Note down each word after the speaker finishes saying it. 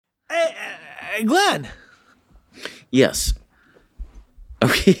Glenn. Yes.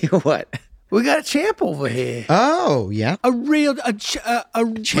 Okay, what? We got a champ over here. Oh, yeah. A real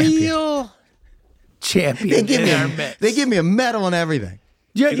champion. They give me a medal and everything.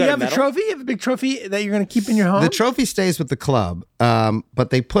 You have a trophy? You have a big trophy that you're going to keep in your home? The trophy stays with the club, but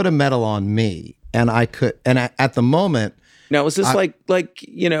they put a medal on me, and at the moment. Now, is this like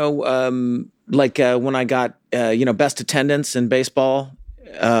when I got best attendance in baseball?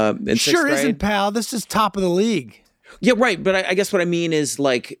 In sure 6th grade? Isn't, pal. This is top of the league. Yeah, right. But I guess what I mean is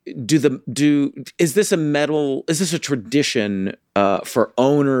like, is this a medal? Is this a tradition for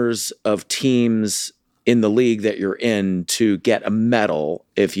owners of teams in the league that you're in to get a medal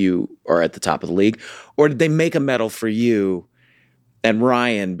if you are at the top of the league, or did they make a medal for you and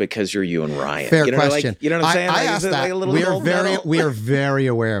Ryan because you're you and Ryan? Fair question. You know what I'm saying? I asked that. We are very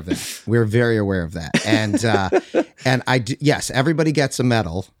aware of that. We're very aware of that, and I do, yes, everybody gets a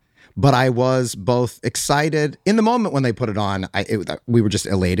medal. But I was both excited in the moment when they put it on. We were just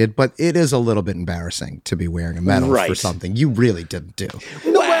elated, but it is a little bit embarrassing to be wearing a medal for something you really didn't do.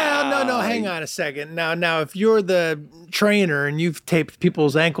 Well, no, hang on a second. Now, if you're the trainer and you've taped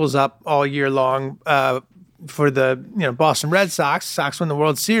people's ankles up all year long for the Boston Red Sox win the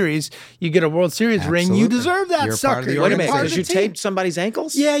World Series, you get a World Series ring. You deserve that, you're sucker. Part of the Wait a minute, because you taped somebody's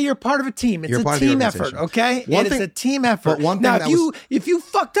ankles? Yeah, you're part of a team. It's a team effort, okay? It's a team effort. Now, if you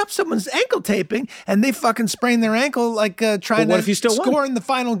fucked up someone's ankle taping and they fucking sprained their ankle like trying to score in the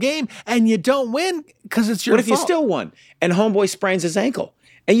final game and you don't win because it's your fault. What if you still won and homeboy sprains his ankle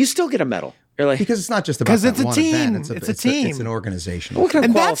and you still get a medal? Because it's not just about that one team. event. It's a team. It's an organization. What kind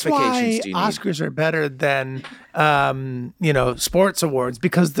of that's qualifications do you why need? Oscars are better than sports awards,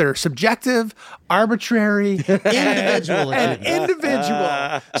 because they're subjective, arbitrary, and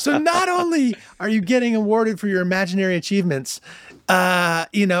individual. So not only are you getting awarded for your imaginary achievements,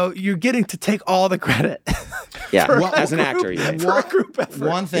 you're getting to take all the credit. Yeah, as an actor, for a group effort.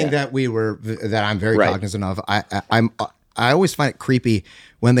 One thing that I'm very cognizant of. I always find it creepy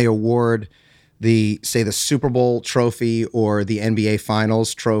when they award the Super Bowl trophy or the NBA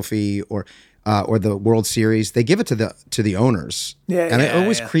Finals trophy or the World Series. They give it to the owners, it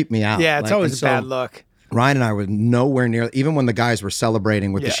always creeped me out. Yeah, it's always a bad look. Ryan and I were nowhere near. Even when the guys were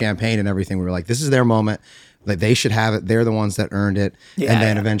celebrating with the champagne and everything, we were like, "This is their moment. Like they should have it. They're the ones that earned it." And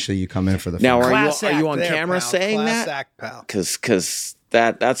then eventually you come in for the. Now, final. are you on camera saying Class that? Act, pal. Because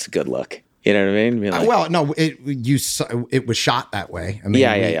that's a good look. You know what I mean? Like, well, no, it was shot that way. I mean,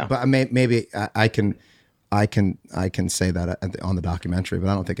 yeah. But maybe I can say that on the documentary, but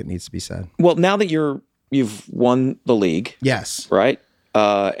I don't think it needs to be said. Well, now that you've won the league, yes, right,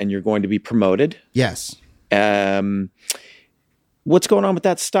 and you're going to be promoted, yes. What's going on with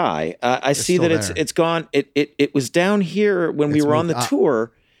that sty? I see that it's gone. It was down here when we were on the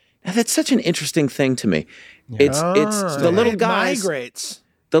tour. Now, that's such an interesting thing to me. It's the little guys. Migrates.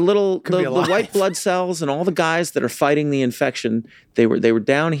 The white blood cells and all the guys that are fighting the infection, they were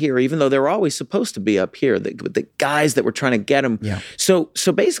down here, even though they were always supposed to be up here. The guys that were trying to get them. Yeah. So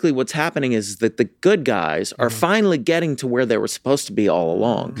basically, what's happening is that the good guys are finally getting to where they were supposed to be all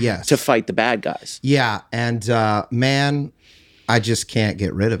along. Yes. To fight the bad guys. Yeah, and man, I just can't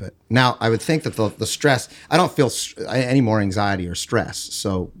get rid of it. Now, I would think that the stress. I don't feel any more anxiety or stress.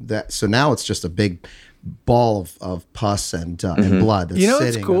 So now it's just a big ball of pus and blood.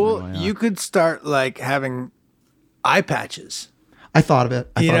 That's It's cool. You could start like having eye patches. I thought of it.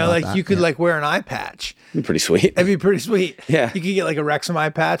 You could like wear an eye patch. It'd be pretty sweet. It'd be pretty sweet. Yeah. You could get like a Wrexham eye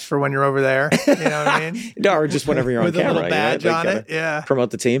patch for when you're over there. You know what I mean? No, or just whenever you're on with camera. With a little badge on it. Yeah.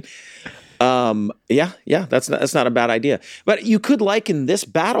 Promote the team. That's not a bad idea. But you could liken this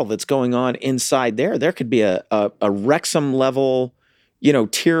battle that's going on inside there. There could be a Wrexham level,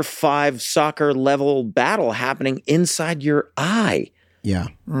 tier 5 soccer level battle happening inside your eye. Yeah.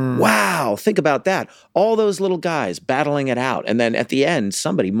 Wow. Think about that. All those little guys battling it out. And then at the end,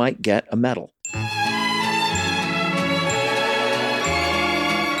 somebody might get a medal.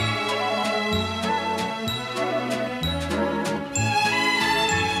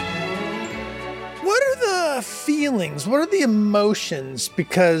 What are the feelings? What are the emotions?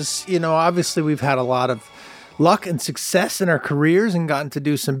 Because, obviously we've had a lot of luck and success in our careers and gotten to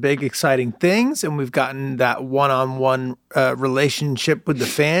do some big, exciting things. And we've gotten that one-on-one relationship with the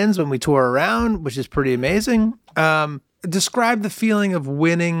fans when we tour around, which is pretty amazing. Describe the feeling of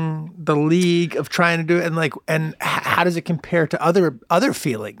winning the league, of trying to do it, and how does it compare to other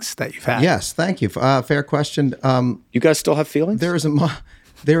feelings that you've had? Yes, thank you. Fair question. You guys still have feelings? There is a moment.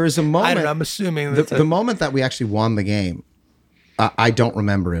 I don't know. I'm assuming the moment that we actually won the game, I don't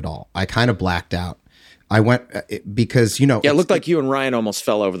remember it all. I kind of blacked out. I went because Yeah, it looked like you and Ryan almost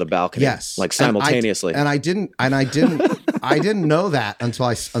fell over the balcony. Yes, like simultaneously. I didn't I didn't know that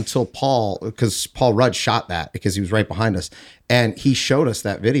until Paul, because Paul Rudd shot that because he was right behind us, and he showed us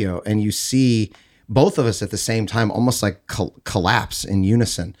that video, and you see both of us at the same time almost like collapse in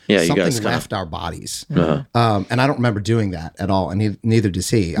unison. Yeah, something left our bodies, and I don't remember doing that at all, and neither does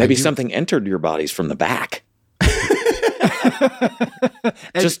he. Maybe something entered your bodies from the back.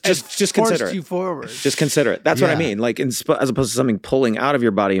 just consider it. You forward. Just consider it. That's what I mean. Like as opposed to something pulling out of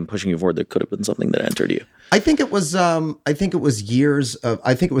your body and pushing you forward, there could have been something that entered you. I think it was years of.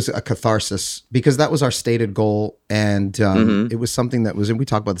 I think it was a catharsis because that was our stated goal, and it was something that was. And we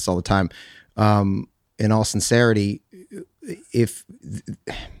talk about this all the time. In all sincerity, if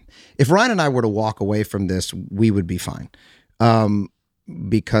Ryan and I were to walk away from this, we would be fine.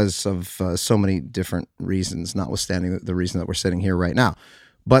 Because of so many different reasons, notwithstanding the reason that we're sitting here right now.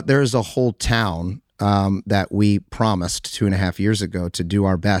 But there's a whole town that we promised 2.5 years ago to do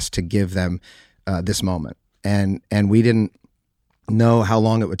our best to give them this moment. And we didn't know how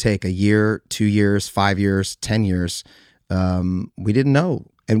long it would take, 1 year, 2 years, 5 years, 10 years. We didn't know.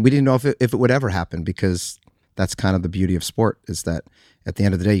 And we didn't know if it would ever happen, because that's kind of the beauty of sport, is that at the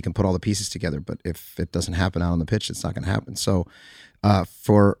end of the day, you can put all the pieces together. But if it doesn't happen out on the pitch, it's not going to happen. So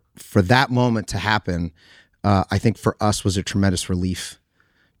for that moment to happen, I think for us was a tremendous relief,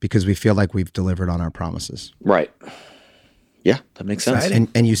 because we feel like we've delivered on our promises. Right. Yeah, that makes sense.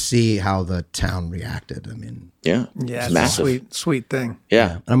 And you see how the town reacted. I mean, it's massive. a sweet thing.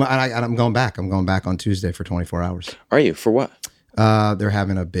 Yeah. And I'm going back. I'm going back on Tuesday for 24 hours. Are you? For what? They're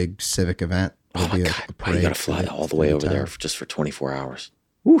having a big civic event. Oh my God! Wow, you got to fly all the way over there just for 24 hours.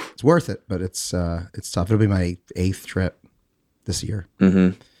 Woo. It's worth it, but it's tough. It'll be my 8th trip this year.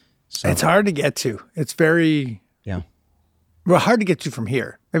 Mm-hmm. So it's hard to get to. It's very hard to get to from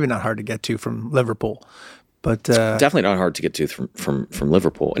here. Maybe not hard to get to from Liverpool, but definitely not hard to get to from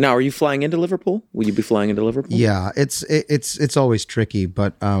Liverpool. Now, are you flying into Liverpool? Will you be flying into Liverpool? Yeah, it's always tricky,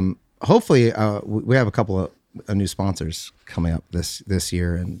 but hopefully we have a couple of new sponsors coming up this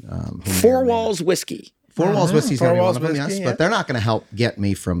year, and Four Walls Whiskey. Four Walls Whiskey's going to be one of them, Whiskey, yes, but they're not going to help get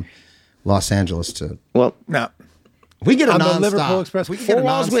me from Los Angeles to. Well, no. We get a on nonstop. the Liverpool Express. Four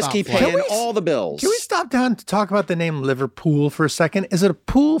Walls Whiskey paying all the bills. Can we stop down to talk about the name Liverpool for a second? Is it a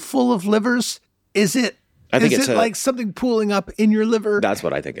pool full of livers? Is it? I think it's like something pooling up in your liver? That's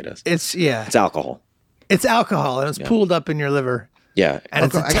what I think it is. It's alcohol. It's alcohol, and it's pooled up in your liver. Yeah, and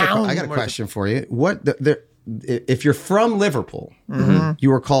it's a town. I got a question for you. If you're from Liverpool,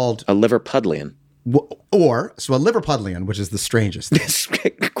 you are called a Liverpudlian. So a Liverpudlian, which is the strangest. It's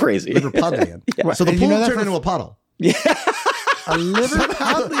crazy. Liverpudlian. Yeah. So the pool turned into a puddle. Yeah. A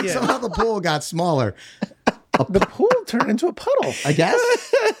Liverpudlian. Somehow the pool got smaller. The pool turned into a puddle. I guess.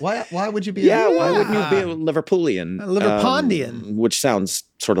 Why would you be? Why wouldn't you be a Liverpoolian? A Liverpondian. Which sounds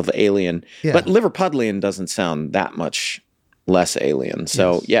sort of alien. Yeah. But Liverpudlian doesn't sound that much less alien.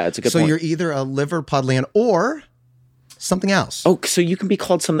 So it's a good point. So you're either a Liverpudlian or something else. Oh, so you can be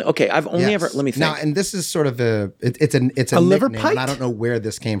called something. Okay, I've only ever. Let me think. Now, and this is sort of it's a liver nickname, pipe? and I don't know where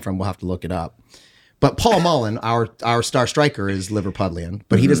this came from. We'll have to look it up. But Paul Mullen, our star striker, is Liverpudlian,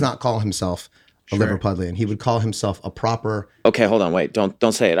 but he does not call himself a Liverpudlian. He would call himself a proper. Okay, hold on, wait,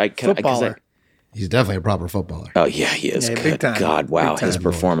 don't say it. Footballer. He's definitely a proper footballer. Oh yeah, he is. Yeah, Good big time. God, wow, Big time. his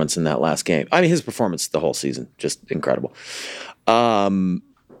performance in that last game. I mean, his performance the whole season, just incredible. And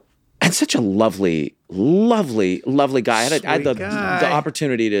such a lovely guy. I had the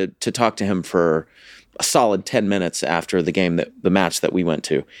opportunity to talk to him for a solid 10 minutes after the match that we went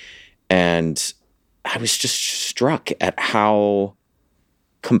to, and I was just struck at how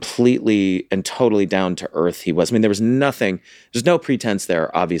completely and totally down to earth he was. I mean, there's no pretense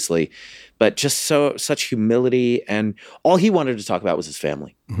there, obviously, but just such humility, and all he wanted to talk about was his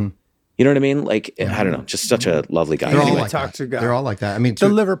family. Mm-hmm. You know what I mean? Like, I don't know, just such a lovely guy. They're anyway. They're all like that. I mean, the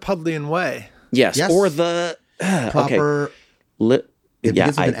Liverpudlian way. Yes, or the proper. Okay. It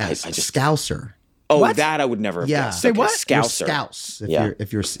begins with an I S. just Scouser. Oh, What? that I would never have guessed. Say what? Scouser. Scouse. Yeah.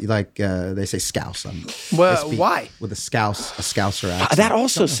 If you're like they say Scouse. Why? With a Scouser accent. That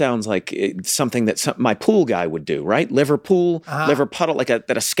also sounds like something that my pool guy would do, right? Liverpool, Liverpuddle,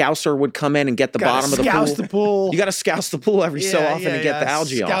 that a Scouser would come in and get the bottom of the pool. Scouse the pool. You got to scouse the pool every so often and get the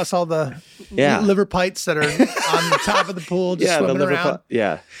algae off. Scouse all the liver pites that are on the top of the pool, just swimming around.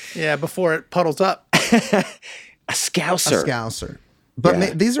 Yeah, before it puddles up. A Scouser. A Scouser.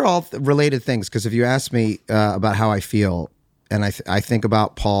 But these are all related things, because if you ask me about how I feel, and I think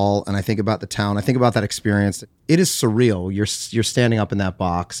about Paul, and I think about the town, I think about that experience, it is surreal. You're standing up in that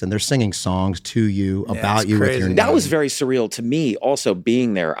box, and they're singing songs to you, about you, with your name. That was very surreal to me also,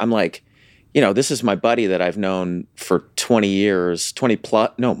 being there. I'm like, this is my buddy that I've known for 20 years, 20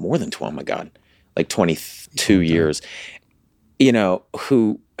 plus, no, more than 12, oh my God, like 22 years,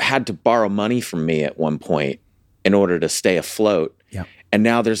 who had to borrow money from me at one point in order to stay afloat. Yeah. And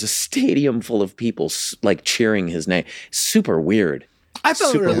now there's a stadium full of people like cheering his name. Super weird. I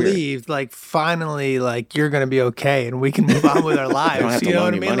felt Super relieved, like finally, like you're going to be okay, and we can move on with our lives. don't have to you know loan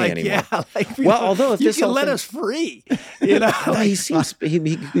what I you mean? money Like, anymore. yeah, like Although if you this can whole let thing- us free, you know, Well, he seems he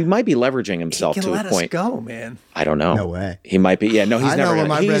might be leveraging himself he can to let a us point. go, man. I don't know. No way. He might be. Yeah, no, he's I never. know when gonna-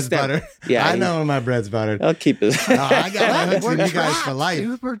 my he's bread's never- buttered. Yeah, I know when my bread's buttered. I'll keep his. Oh, I got my hooks We're in you guys trapped, for life.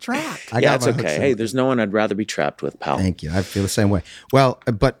 dude. We're trapped. I Yeah, got it's my hooks okay. in. Hey, there's no one I'd rather be trapped with, pal. Thank you. I feel the same way. Well,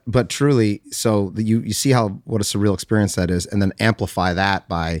 but truly, so you see what a surreal experience that is, and then amplify that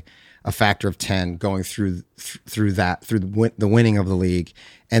by a factor of 10 going through the winning of the league,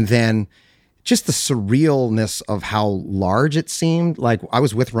 and then just the surrealness of how large it seemed. Like I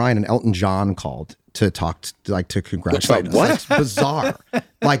was with Ryan and Elton John called to talk to congratulate us. What? It's bizarre.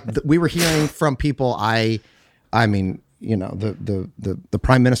 We were hearing from people. I mean, the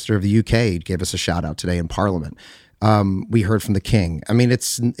Prime Minister of the UK gave us a shout out today in Parliament. We heard from the King. I mean,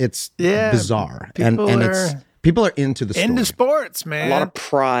 it's bizarre, and it's people are into the story. Into sports, man. A lot of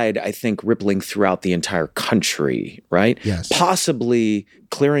pride, I think, rippling throughout the entire country, right? Yes. Possibly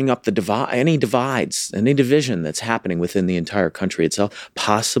clearing up the any divides, any division that's happening within the entire country itself.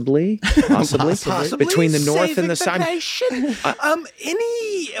 Possibly between the north and the south.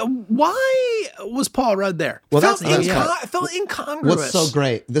 Why was Paul Rudd there? Well, felt that's felt incongruous. What's so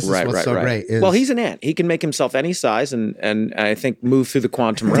great? This is what's so great. Is, well, he's an ant. He can make himself any size, and I think move through the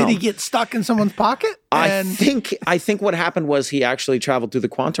quantum realm. Did he get stuck in someone's pocket? I think what happened was he actually traveled through the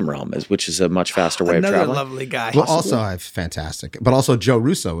quantum realm, which is a much faster way of Another traveling. lovely guy. Well, also fantastic, but also Joe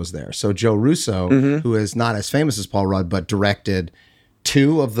Russo was there. So Joe Russo, who is not as famous as Paul Rudd, but directed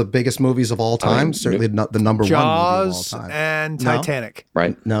 2 of the biggest movies of all time. Certainly not the number Jaws 1 movie of all time. and Titanic.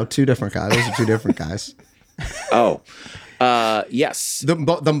 Right? No, 2 different guys. Those are 2 different guys. Oh, yes.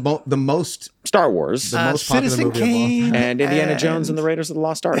 The most Star Wars most popular Citizen movie of all Kane time. and Indiana Jones and the Raiders of the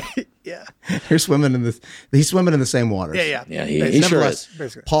Lost Ark. Yeah. He's swimming in the same waters. Yeah. Yeah, he sure is.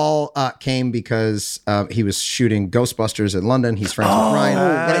 Basically. Paul came because he was shooting Ghostbusters in London. He's friends with Ryan.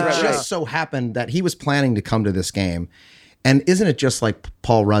 And it just so happened that he was planning to come to this game. And isn't it just like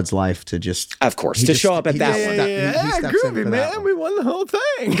Paul Rudd's life to just... Of course, to show up at that one. Yeah, steps in groovy, for that man. one. We won the whole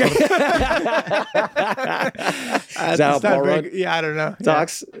thing. Is that how It's not Paul Rudd big- Yeah, I don't know.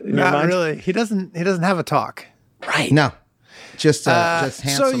 talks in your Not mind? really. He doesn't have a talk. Right. No. Just handsome.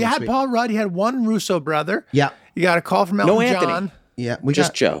 So you and had sweet. Paul Rudd. You had one Russo brother. Yeah. You got a call from Elton Anthony. John. Yeah. We Just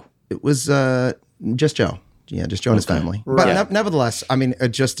got, Joe. It was just Joe. Yeah, just Joe and his family. But Yeah. nevertheless, I mean,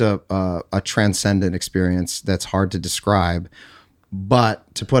 just a transcendent experience that's hard to describe.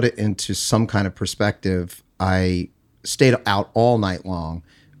 But to put it into some kind of perspective, I stayed out all night long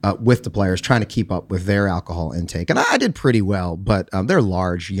with the players, trying to keep up with their alcohol intake. And I did pretty well, but they're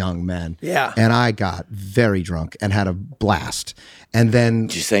large, young men. Yeah. And I got very drunk and had a blast. And then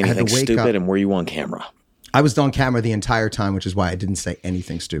Did you say I had to anything wake stupid? up. And were you on camera? I was on camera the entire time, which is why I didn't say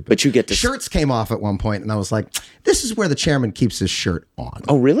anything stupid. But you get to shirts came off at one point, and I was like, "This is where the chairman keeps his shirt on."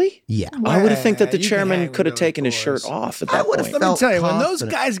 Oh, really? Yeah, I would have think that the You can hang chairman with could have those taken his boys. shirt off at I that would have point. Let me felt tell you, when those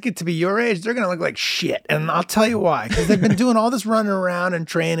confident. guys get to be your age, they're going to look like shit. And I'll tell you why. Because they've been doing all this running around and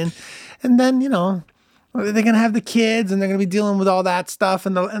training. And then, they're going to have the kids and they're going to be dealing with all that stuff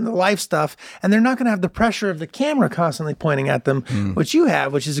and the life stuff. And they're not going to have the pressure of the camera constantly pointing at them, which you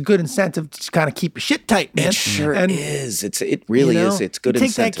have, which is a good incentive to kind of keep your shit tight, man. It sure and, is. It really is. It's good you take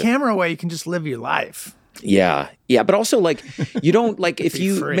incentive. that camera away, you can just live your life. Yeah. Yeah. But also, like, you don't, like, if Be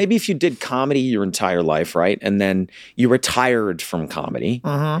you, free. maybe if you did comedy your entire life, right? And then you retired from comedy,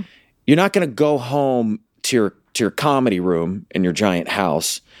 you're not going to go home to your comedy room in your giant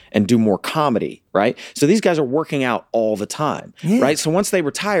house and do more comedy, right? So these guys are working out all the time, right? So once they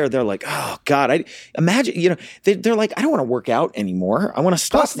retire, they're like, oh God, I imagine, they're like, I don't want to work out anymore. I want to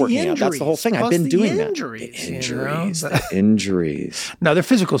stop Plus the working out. That's the whole thing. I've been doing that. injuries, The you know? injuries, the injuries. No, they're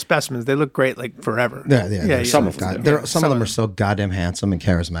physical specimens. They look great, like forever. Yeah. Some of them do. Some of them are so goddamn handsome and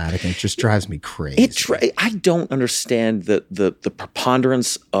charismatic, and it just drives me crazy. I don't understand the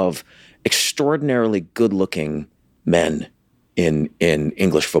preponderance of extraordinarily good-looking men in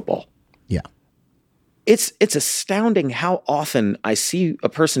English football. Yeah. It's astounding how often I see a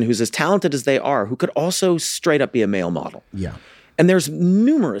person who's as talented as they are who could also straight up be a male model. Yeah. And there's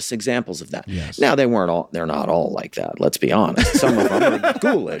numerous examples of that. Yes. Now they're not all like that. Let's be honest. Some of them are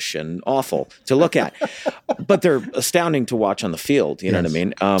ghoulish and awful to look at, but they're astounding to watch on the field. You know what I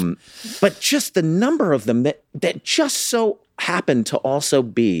mean? But just the number of them that just so happen to also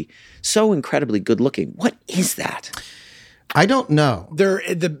be so incredibly good looking. What is that? I don't know. They're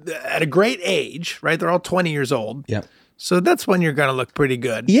at a great age, right? They're all 20 years old. Yep. So that's when you're going to look pretty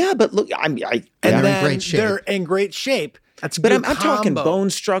good. Yeah, but look, And They're then in great shape. they're in great shape. That's a but good I'm talking combo. bone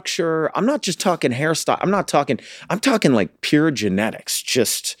structure. I'm not just talking hairstyle. I'm talking like pure genetics.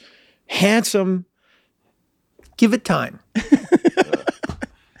 Just handsome. Give it time.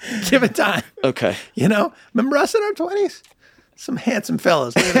 Give it time. Okay. You know, remember us in our 20s? Some handsome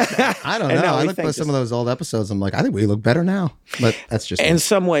fellas. Look at us now. I don't And know. now I we look think at some this- of those old episodes. I'm like, I think we look better now. But that's just In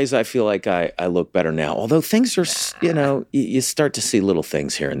some ways, I feel like I look better now. Although things are, you start to see little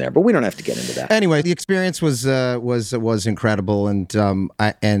things here and there. But we don't have to get into that. Anyway, the experience was incredible, and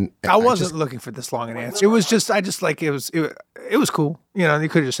I wasn't looking for this long an answer. It was just, it was cool. You know, you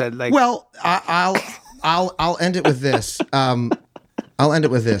could have just said like, Well, I'll end it with this. I'll end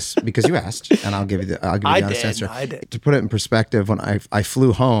it with this because you asked, and I'll give you the honest answer. I did. To put it in perspective, when I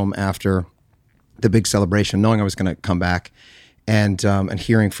flew home after the big celebration, knowing I was going to come back, and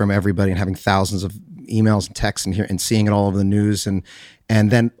hearing from everybody, and having thousands of emails and texts, and seeing it all over the news, and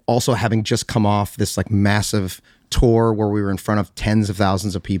then also having just come off this like massive tour where we were in front of tens of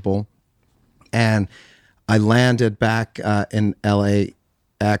thousands of people, and I landed back in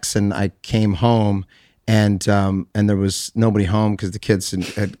LAX, and I came home. And there was nobody home because the kids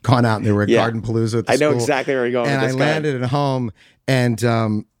had gone out and they were at Garden Palooza at the I know school. exactly where you're going And with I this guy. landed at home, and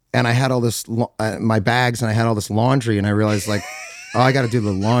I had all this my bags, and I had all this laundry, and I realized like, oh, I got to do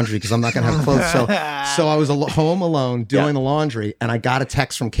the laundry because I'm not going to have clothes. So I was home alone doing the laundry, and I got a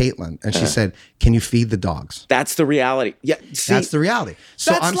text from Caitlin, and she said, "Can you feed the dogs?" That's the reality. Yeah, see, That's the reality.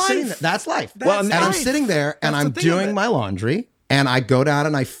 So That's I'm sitting life. there. That's life. That's And I'm life. sitting there, and That's I'm the thing of doing it. my laundry, and I go down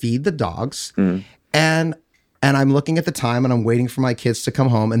and I feed the dogs, and I'm looking at the time, and I'm waiting for my kids to come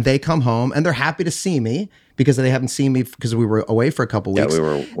home, and they come home, and they're happy to see me because they haven't seen me because we were away for a couple weeks. we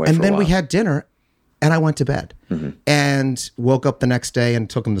were away for and a then we while. had dinner, and I went to bed, and woke up the next day and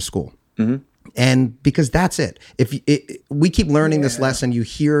took them to school. And because that's it. We keep learning this lesson, you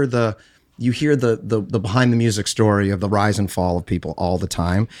hear the behind the music story of the rise and fall of people all the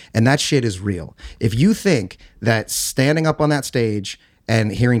time, and that shit is real. If you think that standing up on that stage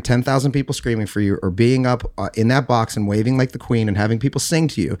and hearing 10,000 people screaming for you, or being up in that box and waving like the queen and having people sing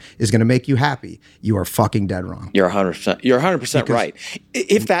to you is going to make you happy, you are fucking dead wrong. You're 100%. You're 100% right.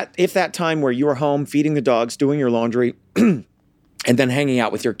 If that time where you were home feeding the dogs, doing your laundry, and then hanging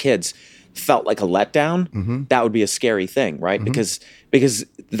out with your kids felt like a letdown, that would be a scary thing, right? Because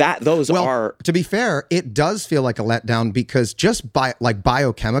those are. To be fair, it does feel like a letdown because just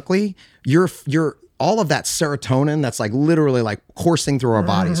biochemically, you're all of that serotonin that's like literally like coursing through our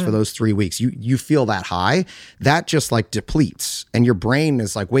bodies for those 3 weeks. You feel that high, that just like depletes, and your brain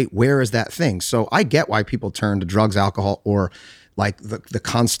is like, wait, where is that thing? So I get why people turn to drugs, alcohol, or like the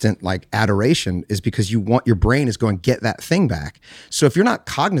constant like adoration is because your brain is going to get that thing back. So if you're not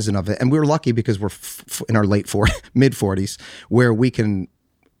cognizant of it, and we're lucky because we're in our mid 40s where we can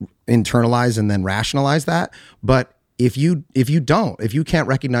internalize and then rationalize that. But if you can't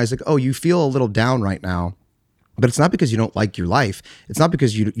recognize like, oh, you feel a little down right now, but it's not because you don't like your life. It's not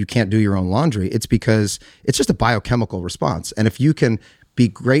because you can't do your own laundry. It's because it's just a biochemical response. And if you can be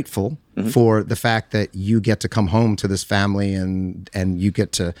grateful for the fact that you get to come home to this family and you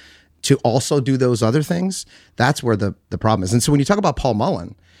get to also do those other things, that's where the problem is. And so when you talk about Paul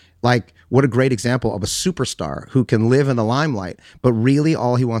Mullen, like, what a great example of a superstar who can live in the limelight, but really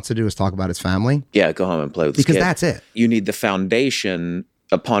all he wants to do is talk about his family. Yeah, go home and play with his Because kid. that's it. You need the foundation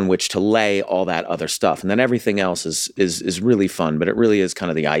upon which to lay all that other stuff. And then everything else is really fun, but it really is kind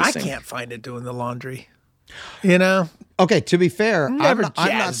of the I icing. can't find it doing the laundry. You know? Okay, to be fair, Never I'm not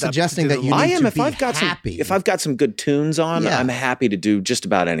jazzed up suggesting to that do you the need I am to if be I've got happy. if I've got some good tunes on, Yeah. I'm happy to do just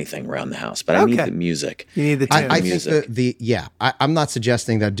about anything around the house. But I need Okay. the music. You need the tune. I think music. I'm not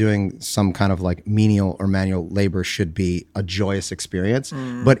suggesting that doing some kind of like menial or manual labor should be a joyous experience.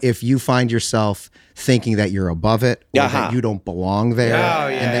 But if you find yourself thinking that you're above it, or that you don't belong there,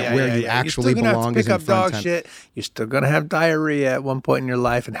 and that where you actually You're still gonna belong have to is pick in up front dog time. shit. You're still gonna have diarrhea at one point in your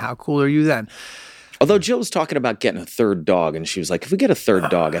life, and how cool are you then? Although Jill was talking about getting a third dog, and she was like, if we get a third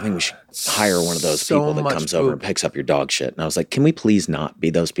dog, I think we should hire one of those So people that much comes over and poop. picks up your dog shit. And I was like, can we please not be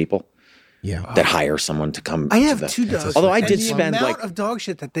those people Yeah. that hire someone to come I to have the, two dogs. Although I and did the spend amount like of dog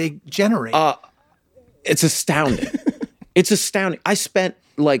shit that they generate. it's astounding. It's astounding. I spent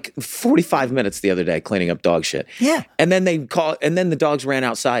like 45 minutes the other day cleaning up dog shit. Yeah. And then the dogs ran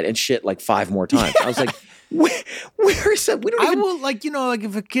outside and shit like 5 more times. I was like, where is it? We don't I even. will like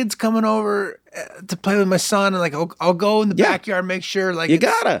if a kid's coming over to play with my son, and like I'll go in the backyard, make sure like You it's,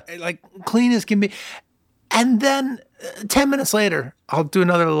 gotta. like clean as can be. And then 10 minutes later, I'll do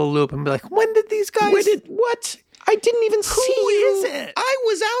another little loop and be like, when did these guys? What? I didn't even see Who you. is it? I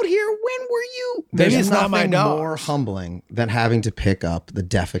was out here. When were you? Maybe There's it's not my nothing dog. more humbling than having to pick up the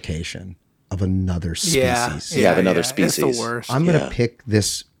defecation of another species. Yeah, of another species. It's the worst. I'm going to pick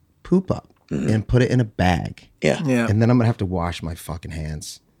this poop up and put it in a bag. Yeah. Yeah. And then I'm going to have to wash my fucking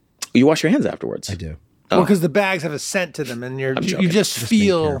hands. You wash your hands afterwards. I do. Well, because the bags have a scent to them, and you joking. just being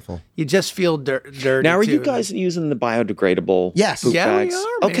feel careful. dirty. Now, are you too. guys using the biodegradable Yes. poop Yeah, we bags?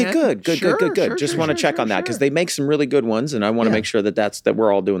 are, Okay, man. good. Sure, Just want to check on that because sure. they make some really good ones, and I want to make sure that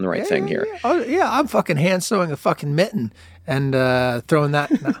we're all doing the right thing here. Yeah. Oh, yeah, I'm fucking hand sewing a fucking mitten and throwing that.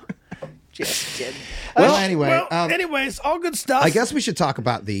 No. Just kidding. Well, anyway. Anyways, all good stuff. I guess we should talk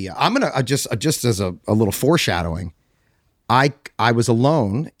about the. I'm gonna just as a little foreshadowing. I was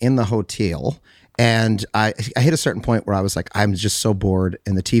alone in the hotel, and I hit a certain point where I was like, I'm just so bored,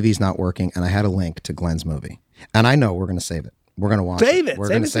 and the TV's not working, and I had a link to Glenn's movie, and I know we're gonna save it. We're gonna watch Save it. it. We're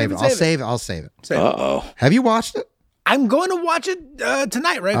Save gonna it, save save it. it, I'll save it. save it. Uh-oh. Have you watched it? I'm going to watch it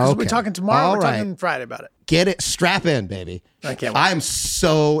tonight, right? Because we're Okay. talking tomorrow. All We're right. talking Friday about it. Get it, strap in, baby. I can't wait. I'm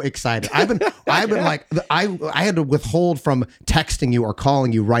so excited. I've been like, I had to withhold from texting you or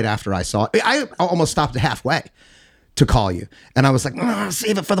calling you right after I saw it. I almost stopped halfway to call you, and I was like,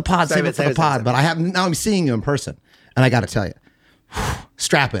 save it for the pod, save it for the pod. But I have now. I'm seeing you in person, and I got to tell you,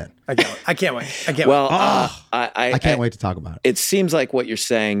 strap in. I can't wait. I can't Well, I can't wait to talk about it. It seems like what you're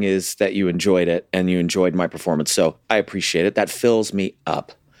saying is that you enjoyed it and you enjoyed my performance. So I appreciate it. That fills me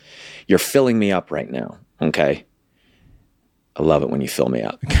up. You're filling me up right now. Okay. I love it when you fill me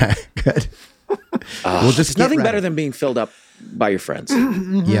up. Okay, good. We'll just There's nothing get better ready. than being filled up by your friends,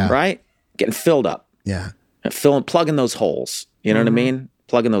 Yeah, right? Getting filled up, yeah. plugging those holes. You know what I mean?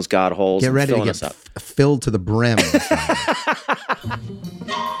 Plugging those God holes. Get and ready to filling get us up. filled to the brim.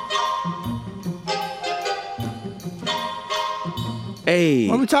 Hey,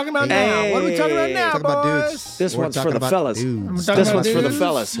 What are we talking about now? What are we talking about now, Talking about boys? dudes. This We're one's for talking the about fellas. dudes. Talking this about one's for the dudes?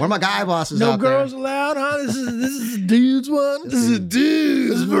 fellas. Where are my guy bosses No out girls there? allowed, huh? This is the dudes one. This is dudes.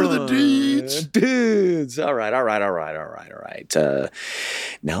 This is for the dudes. Dudes. All right.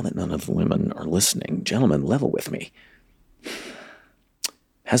 Now that none of the women are listening, gentlemen, level with me.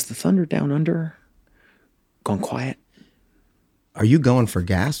 Has the thunder down under gone quiet? Are you going for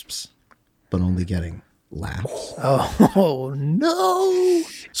gasps, but only getting laughs? Oh no!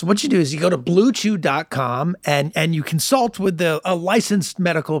 So what you do is you go to BlueChew.com and you consult with a licensed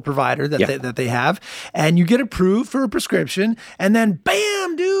medical provider that they have, and you get approved for a prescription, and then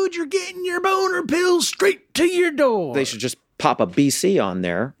bam, dude, you're getting your boner pills straight to your door. They should just pop a BC on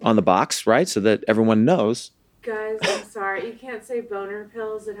there on the box, right? So that everyone knows. Guys, I'm sorry. You can't say boner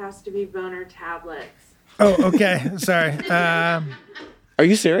pills. It has to be boner tablets. Oh, okay. Sorry. Are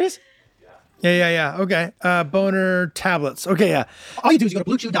you serious? Yeah. Okay. Boner tablets. Okay, yeah. All you do is you go to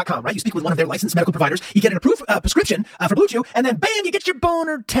BlueChew.com, right? You speak with one of their licensed medical providers. You get an approved prescription for Blue Chew, and then bam, you get your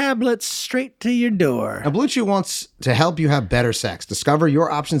boner tablets straight to your door. Now, Blue Chew wants to help you have better sex. Discover your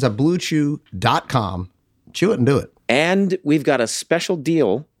options at BlueChew.com. Chew it and do it. And we've got a special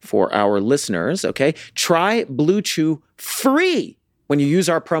deal for our listeners, okay? Try Blue Chew free when you use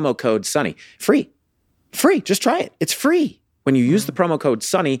our promo code SUNNY. Free. Just try it. It's free when you use the promo code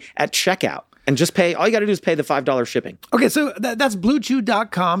SUNNY at checkout. And just pay, all you got to do is pay the $5 shipping. Okay, so that's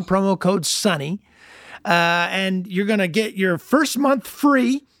BlueChew.com, promo code SUNNY. And you're going to get your first month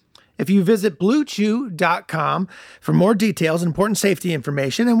free if you visit BlueChew.com for more details and important safety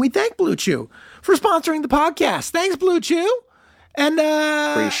information. And we thank Blue Chew for sponsoring the podcast. Thanks, Blue Chew. And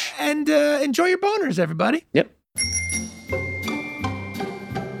enjoy your boners, everybody. Yep.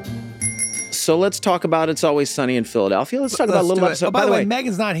 So let's talk about It's Always Sunny in Philadelphia. Let's talk about a little episode. Oh, by the way,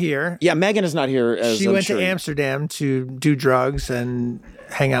 Megan's not here. Yeah, Megan is not here. As She I'm went sure to Amsterdam to do drugs and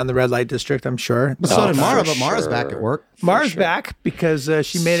hang out in the red light district, I'm sure. So did Mara, for but Mara's sure. back at work. Mara's back because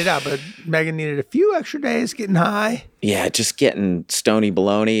she made it out, but Megan needed a few extra days getting high. Yeah, just getting stony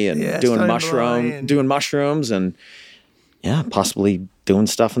baloney and doing stony baloney and- doing mushrooms and possibly doing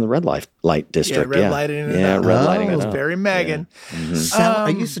stuff in the red light district. red lighting it Yeah, up. red lighting It it was up. very Megan. Are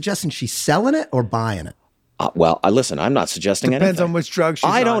you suggesting she's selling it or buying it? Well, listen, I'm not suggesting Depends anything. on which drug she's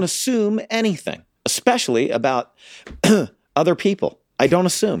I on. don't assume anything, especially about other people. I don't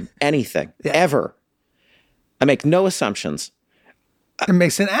assume anything, ever. I make no assumptions. It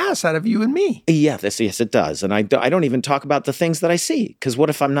makes an ass out of you and me. Yes, it does. And I don't even talk about the things that I see, because what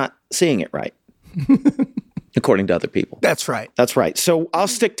if I'm not seeing it right? According to other people. That's right. That's right. So I'll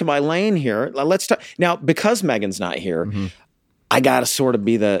stick to my lane here. Let's talk now, because Megan's not here. I got to sort of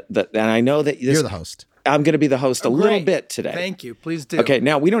be the and I know that You're the host. I'm going to be the host a little Great. bit today. Thank you. Please do. Okay,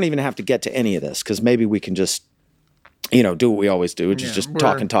 now we don't even have to get to any of this because maybe we can just, do what we always do, which is just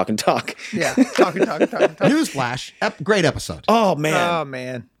talk and talk and talk. Yeah. Talking. Newsflash. Great episode. Oh, man. Oh,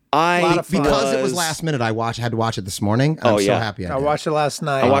 man. Because it was last minute, I had to watch it this morning. I'm so happy I did. I watched it last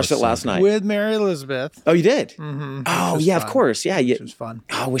night. I watched it last night. With Mary Elizabeth. Oh, you did? Mm-hmm. Oh, yeah, fun. of course. Yeah. It was fun.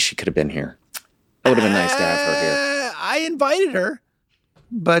 Oh, I wish she could have been here. It would have been nice to have her here. I invited her.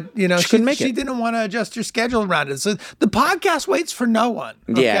 But, she couldn't make it. She didn't want to adjust her schedule around it. So the podcast waits for no one.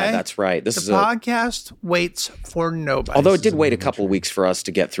 Okay? Yeah, that's right. The podcast waits for nobody. Although it did wait a couple weeks for us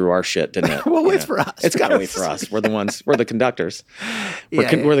to get through our shit, didn't it? Well, wait for us. It's got to wait for us. We're the conductors.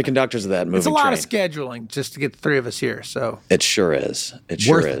 We're the conductors of that moving train. It's a lot of scheduling just to get the three of us here. So it sure is. It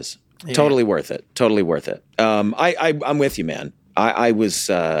sure is. Yeah. Totally worth it. Totally worth it. I'm with you, man. I was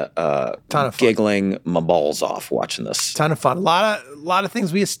giggling my balls off watching this. Ton of fun. A lot of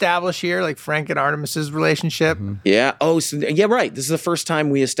things we establish here, like Frank and Artemis's relationship. Mm-hmm. Yeah. Oh, yeah, right. This is the first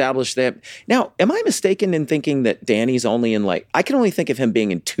time we established that. Now, am I mistaken in thinking that Danny's only in I can only think of him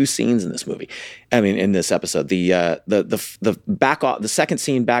being in 2 scenes in this movie. I mean, in this episode, the back off, the second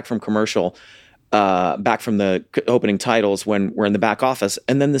scene back from commercial. Back from the opening titles when we're in the back office,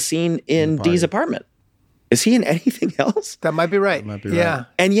 and then the scene in Dee's apartment. Is he in anything else? That might be right. Yeah.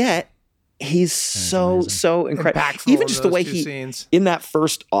 And yet, he's so incredible. Even just the way scenes. In that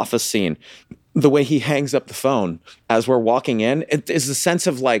first office scene, the way he hangs up the phone as we're walking in, it is the sense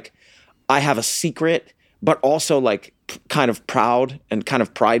of I have a secret, but also kind of proud and kind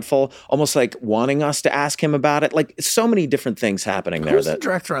of prideful, almost wanting us to ask him about it. So many different things happening there. Who's the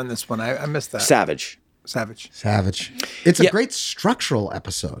director on this one? I missed that. Savage. It's a great structural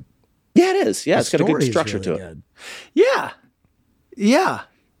episode. Yeah, it is. Yeah, it's got a good structure to it. Good. Yeah.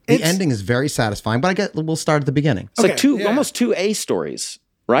 The ending is very satisfying, but we'll start at the beginning. It's almost 2 A stories,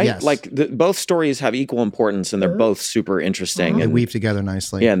 right? Yes. Both stories have equal importance, and they're both super interesting. They and weave together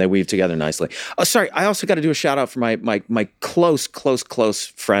nicely. Yeah, and they weave together nicely. Oh, sorry, I also got to do a shout out for my close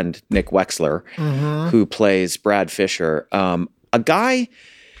friend Nick Wexler, who plays Brad Fisher, a guy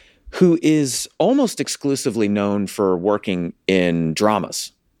who is almost exclusively known for working in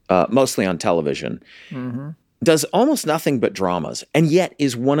dramas. Mostly on television, does almost nothing but dramas, and yet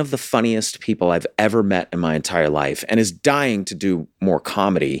is one of the funniest people I've ever met in my entire life, and is dying to do more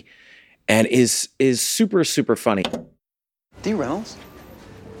comedy, and is super, super funny. Dee Reynolds?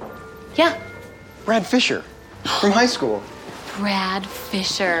 Yeah. Brad Fisher from high school. Brad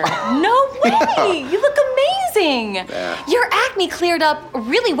Fisher. No way! You look amazing! Yeah. Your acne cleared up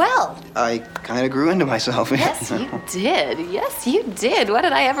really well. I kind of grew into myself. Yes, you did. Yes, you did. Why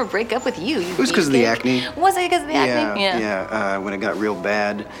did I ever break up with you? It was because of the acne. Was it because of the acne? Yeah. When it got real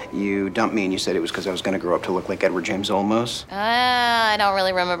bad, you dumped me and you said it was because I was going to grow up to look like Edward James Olmos. I don't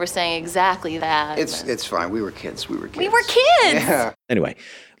really remember saying exactly that. It's fine. We were kids. We were kids! Yeah. Anyway.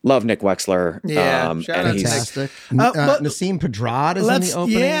 Love Nick Wexler. Yeah, and he's fantastic. Nassim Pedrad is in the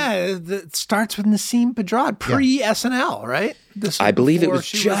opening. Yeah, it starts with Nassim Pedrad, pre-SNL, right? I believe it was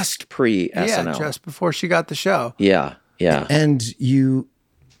just pre-SNL. Yeah, just before she got the show. Yeah. And you,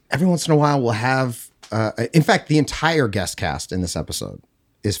 every once in a while, will have, in fact, the entire guest cast in this episode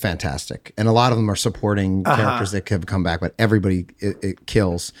is fantastic. And a lot of them are supporting characters that have come back, but everybody it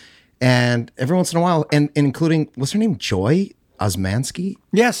kills. And every once in a while, and including, what's her name? Joy Osmansky?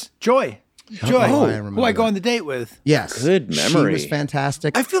 Yes, Joy, who I go that. on the date with. Yes. Good memory. She was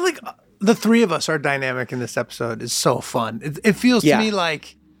fantastic. I feel like the three of us, our dynamic in this episode is so fun. It feels to me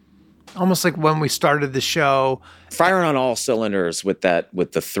almost like when we started the show. Firing on all cylinders with the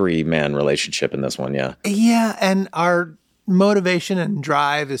 3-man relationship in this one, yeah. Yeah, and our motivation and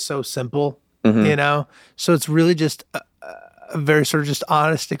drive is so simple, So it's really just a very sort of just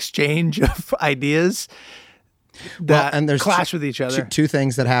honest exchange of ideas. And there's clash with each other. Two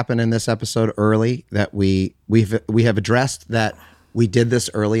things that happen in this episode early that we have addressed that we did this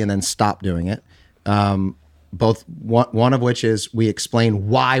early and then stopped doing it. Both one of which is we explain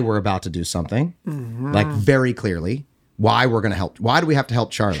why we're about to do something, very clearly. Why we're going to help? Why do we have to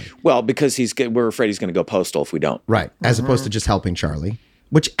help Charlie? Well, because we're afraid he's going to go postal if we don't. Right, as opposed to just helping Charlie.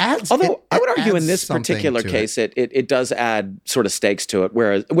 Which adds. Although I would argue in this particular case, it does add sort of stakes to it,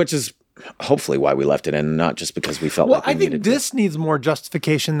 which is hopefully why we left it in, not just because we felt like we needed to. I think this needs more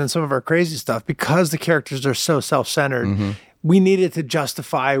justification than some of our crazy stuff because the characters are so self-centered. We needed to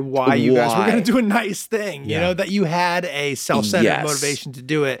justify why you guys were going to do a nice thing, that you had a self-centered motivation to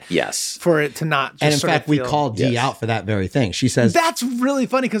do it. Yes. For it to not just And in fact, we called Dee out for that very thing. She says... That's really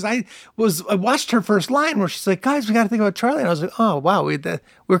funny because I watched her first line where she's like, guys, we got to think about Charlie. And I was like, oh, wow, we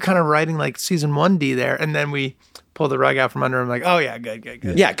were kind of writing like season 1 Dee there. And then we pull the rug out from under him. Like, oh yeah, good.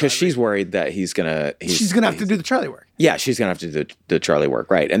 Yeah, because she's worried that she's gonna have to do the Charlie work. Yeah, she's gonna have to do the Charlie work,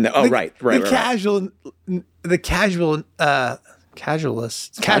 right? And right. The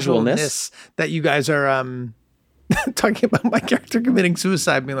casualness that you guys are talking about my character committing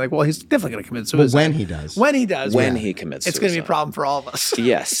suicide, being like, well, he's definitely going to commit suicide. When he does. When he commits suicide. It's going to be a problem for all of us.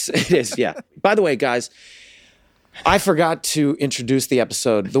 Yes, it is, yeah. By the way, guys, I forgot to introduce the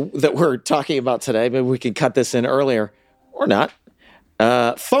episode that we're talking about today. Maybe we can cut this in earlier or not.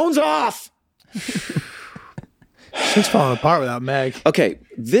 Phones off! She's falling apart without Meg. Okay,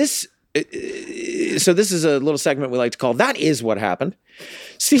 this is a little segment we like to call That Is What Happened.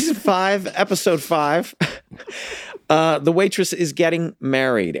 Season 5, Episode 5. The Waitress is Getting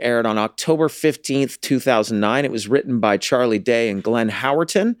Married aired on October 15th, 2009. It was written by Charlie Day and Glenn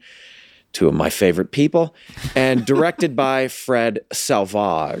Howerton, two of my favorite people, and directed by Fred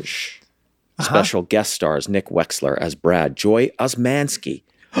Salvage. Special guest stars Nick Wexler as Brad, Joy Osmanski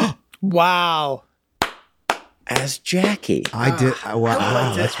Wow. as Jackie. I did.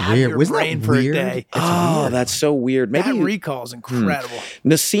 Wow, that's weird. Wasn't that for a weird? day. That's so weird. Maybe That recall is incredible.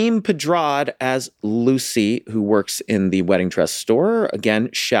 Nasim Pedrad as Lucy, who works in the wedding dress store. Again,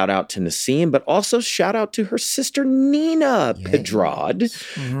 shout out to Nasim, but also shout out to her sister Nina Pedrad,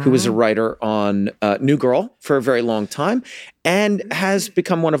 who was a writer on New Girl for a very long time and has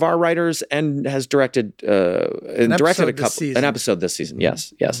become one of our writers and has directed an episode this season.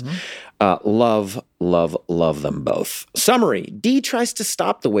 Yes. Love them both. Summary: Dee tries to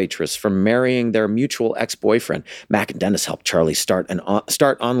stop the Waitress from marrying their mutual ex-boyfriend. Mac and Dennis help Charlie start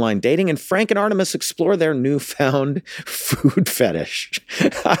online dating, and Frank and Artemis explore their newfound food fetish.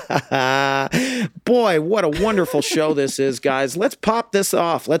 Boy, what a wonderful show this is, guys. Let's pop this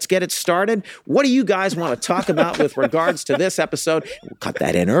off. Let's get it started. What do you guys want to talk about with regards to this episode? We'll cut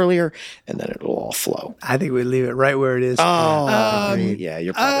that in earlier, and then it'll all flow. I think we leave it right where it is. Oh, yeah,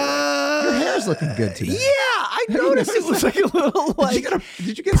 you're probably right. Your hair's looking good today. Yeah, I noticed it was like a little like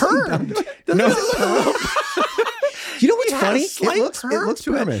Did you get permed? No. You know what's funny? It looks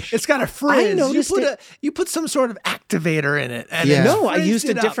permish. It's got a frizz. I noticed you put some sort of activator in it. And Yeah. No, I used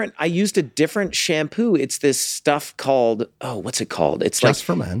a different shampoo. It's this stuff called what's it called? It's Just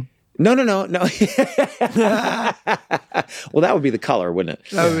for men. No. Well, that would be the color, wouldn't it?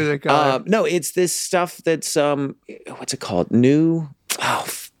 That would be the color. No, it's this stuff that's what's it called?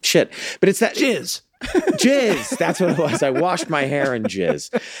 Shit. But it's that Jizz. Jizz. That's what it was. I washed my hair in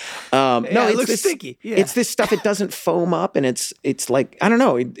jizz. It looks sticky. Yeah. It's this stuff. It doesn't foam up, and it's like, I don't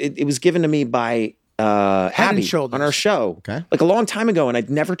know. It was given to me by Abby on our show, like a long time ago, and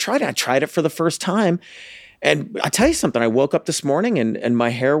I'd never tried it. I tried it for the first time, and I tell you something. I woke up this morning, and my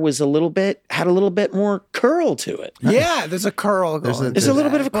hair was had a little bit more curl to it. Yeah, there's a curl. There's a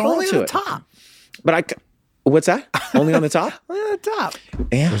little bit of a curl only to on the it. top. But what's that? Only on the top? Only on the top.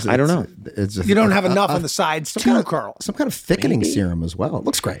 Yeah, I don't know. You don't have enough on the sides to curl. Some kind of thickening serum as well. It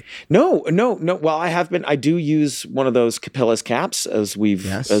looks great. No. Well, I do use one of those Capillus caps as we've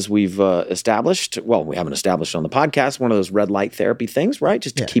established. Well, we haven't established on the podcast. One of those red light therapy things, right?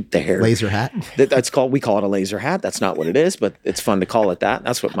 Just to keep the hair. Laser hat. We call it a laser hat. That's not what it is, but it's fun to call it that.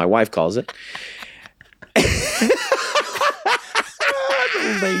 That's what my wife calls it.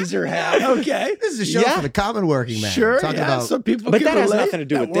 Laser hat. Okay. This is a show for the common working man. Sure. Talking about some people but can that has relate nothing to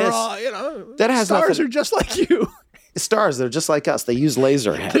do with we're this. all, that has stars nothing. are just like you. Stars, they're just like us. They use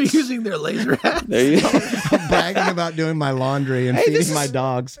laser hats. They're using their laser hats. I'm bragging about doing my laundry and feeding my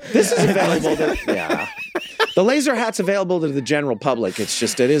dogs. This is available. The laser hat's available to the general public. It's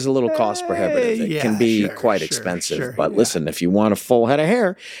just, it is a little cost prohibitive. It can be quite expensive. But listen, if you want a full head of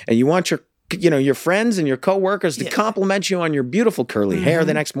hair and you want your friends and your coworkers to compliment you on your beautiful curly hair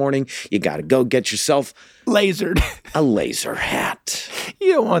the next morning, you got to go get yourself Lasered. a laser hat.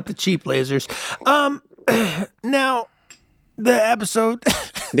 You don't want the cheap lasers. Now, the episode.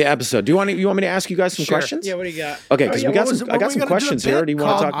 The episode. Do you want me to ask you guys some questions? Yeah, what do you got? Okay, because I got some questions here. Do you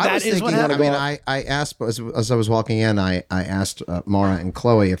want to talk? I was thinking, I asked, as I was walking in, I asked Mara and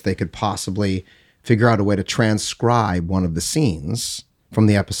Chloe if they could possibly figure out a way to transcribe one of the scenes from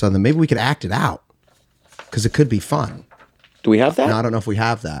the episode, then maybe we could act it out because it could be fun. Do we have that? No, I don't know if we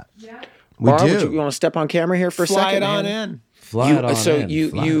have that. Yeah. We Mara, do. you want to step on camera here for a Fly second? it on in. We're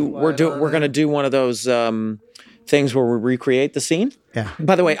going to do one of those things where we recreate the scene. Yeah.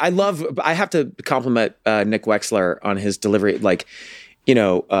 By the way, I have to compliment Nick Wexler on his delivery. Like,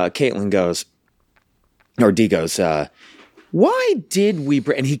 Caitlin goes, or Dee goes, Why did we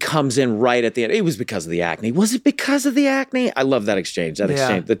and he comes in right at the end. It was because of the acne. Was it because of the acne? I love that exchange.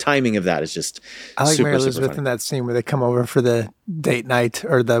 The timing of that is just I like super, Mary super Elizabeth funny. in that scene where they come over for the date night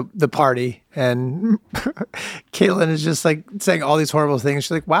or the party, and Caitlin is just like saying all these horrible things.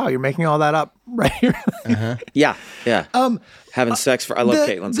 She's like, "Wow, you're making all that up right here." Yeah. Having sex for I love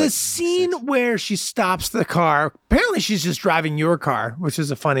Caitlin's the like, scene where she stops the car. Apparently, she's just driving your car, which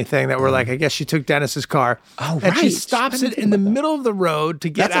is a funny thing that we're like. I guess she took Dennis's car. Oh, and she right. stops it in the middle of the road to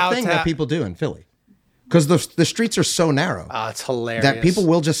get That's out. a thing that people do in Philly. Because the streets are so narrow Oh, it's hilarious. that people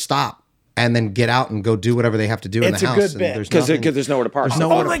will just stop and then get out and go do whatever they have to do in It's the a house. good and bit. because there's nowhere to park. There's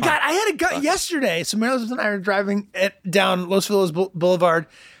nowhere Oh to my park. God! I had a guy yesterday. So Mary Elizabeth and I are driving down Los Feliz Boulevard.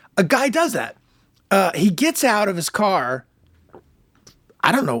 A guy does that. He gets out of his car.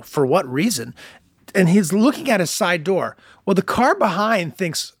 I don't know for what reason, and he's looking at his side door. Well, the car behind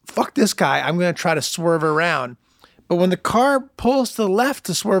thinks, "Fuck this guy! I'm going to try to swerve around." But when the car pulls to the left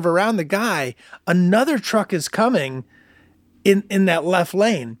to swerve around the guy, another truck is coming in that left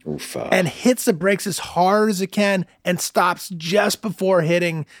lane and hits the brakes as hard as it can and stops just before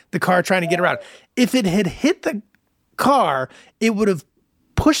hitting the car trying to get around. If it had hit the car, it would have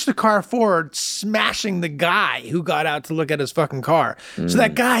pushed the car forward, smashing the guy who got out to look at his fucking car. So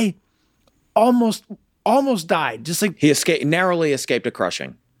that guy almost died. Just like He narrowly escaped a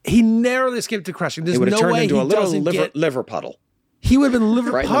crushing. he narrowly escaped to crushing. There's It would have no turned way into he a little doesn't get. liver puddle. He would have been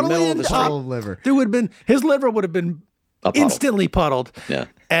liver Right in the puddling middle of the top. Full of liver. There would have been his liver would have been A puddle. instantly puddled. Yeah.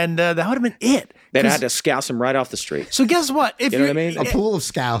 And that would have been it. They'd 'Cause- had to scouse him right off the street. So guess what? If You know you're, what I mean? A pool of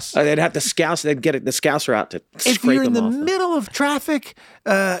scouse. They'd have to scouse. They'd get the scouser out to if scrape you're in him the off. middle of traffic,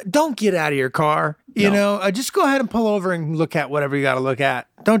 don't get out of your car. You know, just go ahead and pull over and look at whatever you got to look at.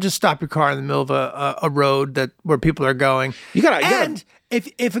 Don't just stop your car in the middle of a road where people are going. You gotta- And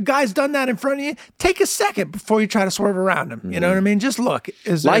if a guy's done that in front of you, take a second before you try to swerve around him. You know what I mean? Just look.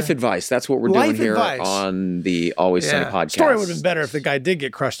 Is there- Life advice. That's what we're doing Life here advice. on the Always Sunny Yeah. podcast. Story would have been better if the guy did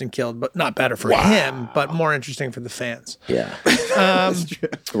get crushed and killed, but not better for him, but more interesting for the fans. Yeah.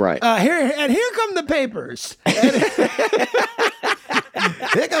 Right. Here come the papers.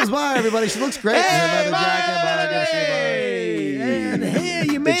 Here comes Maya, everybody. She looks great in her leather jacket. And here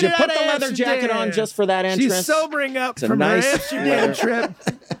you made Did you it put out the of leather jacket Amsterdam. on just for that entrance? She's sobering up It's a from nice her Amsterdam leather- trip.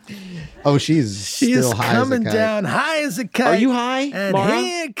 Oh, she's She still is high coming as a kite. down high as a kite. Are you high, And Mara?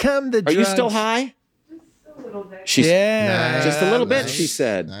 here come the Are you still drugs. high? A little bit. She's Yeah. just a little bit, Nice. she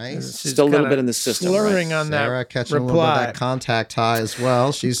said. Nice. Just a little kinda bit in the system. Slurring right? on Sarah that catching a little bit of reply. that contact high as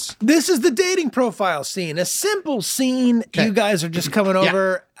well. She's This is the dating profile scene. A simple scene. Okay. You guys are just coming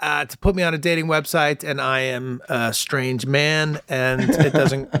over to put me on a dating website, and I am a strange man, and it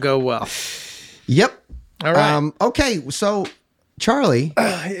doesn't go well. yep. All right. Okay, so Charlie,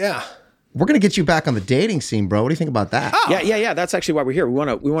 Yeah. we're gonna get you back on the dating scene, bro. What do you think about that? Yeah. That's actually why we're here.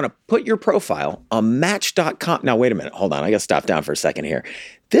 We want to put your profile on Match.com. Now, wait a minute. Hold on. I got to stop down for a second here.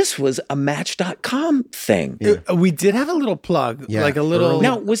 This was a Match.com thing. We did have a little plug, Yeah, like a little. early.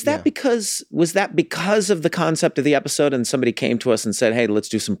 Now, was that because of the concept of the episode, and somebody came to us and said, "Hey, let's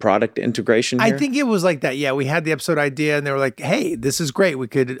do some product integration here"? I think it was like that. Yeah, we had the episode idea, and they were like, "Hey, this is great. We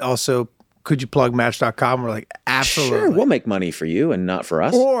could also, could you plug Match.com?" We're like, absolutely. Sure, we'll make money for you and not for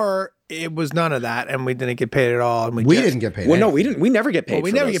us. Or it was none of that, and we didn't get paid at all. And We just- didn't get paid. Well, no, anything. we didn't. We never get paid. Well,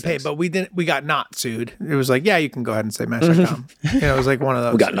 we for never those get paid, things. but we didn't. We got not sued. It was like, yeah, you can go ahead and say Match.com. You know, it was like one of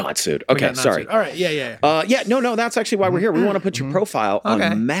those. we got not sued. We Okay, got not sorry. sued. All right. Yeah. No, that's actually why we're here. We want to put your profile Okay.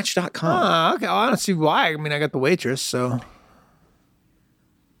 on Match.com. Okay. Well, I don't see why. I mean, I got the Waitress, so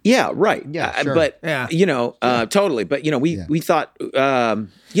Yeah, right. Yeah, sure. But Yeah. totally. But we thought,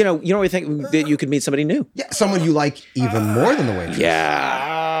 we think that you could meet somebody new. Yeah, someone you like even more than the waitress.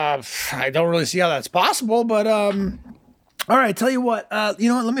 Yeah. I don't really see how that's possible. But all right. Tell you what. You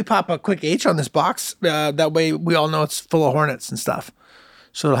know what? Let me pop a quick H on this box. That way, we all know it's full of hornets and stuff.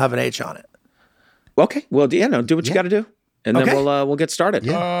 So it'll have an H on it. Okay. Well, do what you got to do, and Okay. then we'll get started.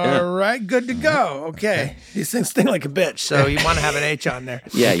 All right, good to go. Okay. These things sting like a bitch, so you want to have an H on there.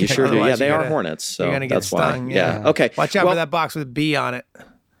 Yeah, you sure do. Otherwise Yeah, they you're are gonna- hornets, so you're gonna get that's stung. why. Yeah. Okay. Watch out Well, for that box with B on it.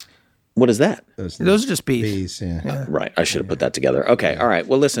 What is that? Those are just bees. Bees, yeah. Right. I should have put that together. Okay. All right.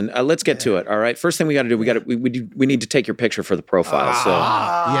 Well, listen. Let's get to it. All right. First thing we got to do. We need to take your picture for the profile.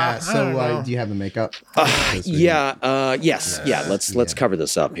 Yeah. So do you have the makeup? Yes. Yeah. Let's cover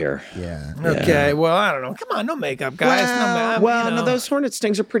this up here. Yeah. Okay. Well, I don't know. Come on, no makeup, guys. No, those hornet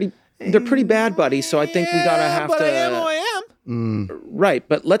stings are pretty. They're pretty bad, buddy. So I think we gotta have but to. I am who I am. Right.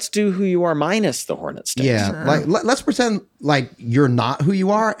 But let's do who you are minus the hornet stings. Yeah. Like let's pretend like you're not who you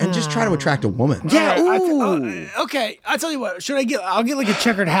are and just try to attract a woman. Yeah. All right, Ooh. okay. I'll tell you what. I'll get like a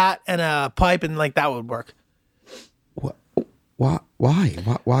checkered hat and a pipe, and like that would work.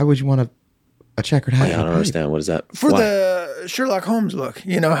 Why would you want a checkered hat? I don't understand. What is that? For Why? the Sherlock Holmes look.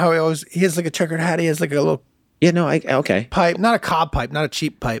 You know how he has like a checkered hat. He has like a little Yeah, no, okay. pipe, not a cob pipe, not a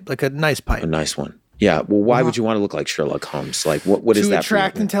cheap pipe, like a nice pipe. A nice one. Yeah. Well, why would you want to look like Sherlock Holmes? Like, what is to that?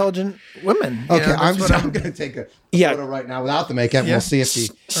 attract for you? intelligent women. You Okay, know, that's what I'm going to take a Yeah. photo right now without the makeup. Yeah. We'll see if he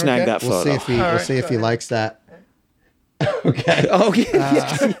Snag that we'll photo. see if he likes that. Okay. Oh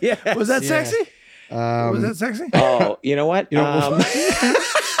yeah. Yeah. Was that sexy? Was that sexy? Oh, you know what?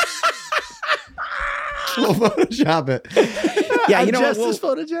 We'll Photoshop it. Yeah, I'm you know what? just as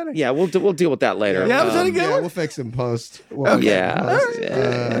photogenic. Yeah, we'll deal with that later. Yeah, was that a good Yeah, one? we'll fix in post. Yeah, yeah.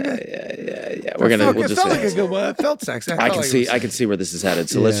 We'll It just. felt like a good one. It felt sexy. I can see where this is headed.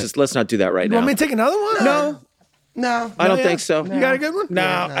 So let's not do that right You now. want me to take another one? No, No, I don't yeah? think so. You got a good one? No,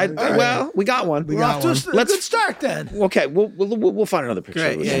 well, we got one. We're off to a Let's- good start then. Okay, we'll find another picture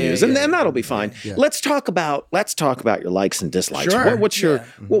Great, we yeah, can yeah, use, yeah, and then that'll be fine. Yeah. Let's talk about your likes and dislikes. Sure, What's your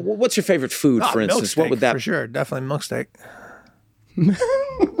what's your favorite food, for Milk instance? What steak, would that? For sure, definitely milk steak.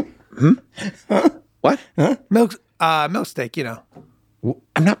 What? Milk steak. You know.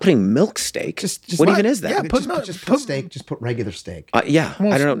 I'm not putting milk steak. Just what what? even is that? Yeah, Just put steak. Just put regular steak. Yeah,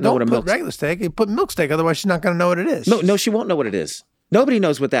 I don't know what a put milk. regular steak. You put milk steak, otherwise she's not going to know what it is. No, she won't know what it is. Nobody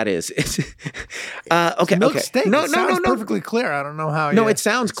knows what that is. Okay, milk okay. steak. No, It no, sounds no, no. perfectly clear. I don't know how. No, it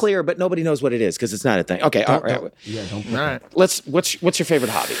sounds clear, but nobody knows what it is because it's not a thing. Okay, all right. Yeah, don't. all right. What's your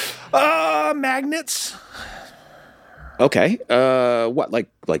favorite hobby? Magnets. Okay. What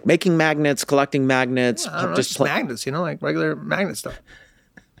like making magnets, collecting magnets, I don't know, just magnets. You know, like regular magnet stuff.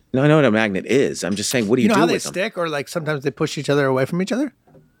 No, I know what a magnet is. I'm just saying, what do you, You know do how they with them? stick, or like sometimes they push each other away from each other.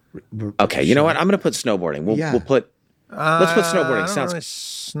 Okay, you know what? I'm going to put snowboarding. We'll put. Let's put snowboarding. I don't Sounds. really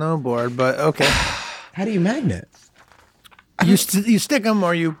snowboard, but okay. How do you magnet? you stick them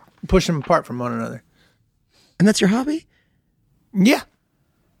or you push them apart from one another. And that's your hobby? Yeah.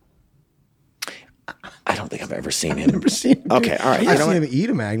 I don't think I've ever seen him. Never seen. Okay, all right. You I've know seen what? him eat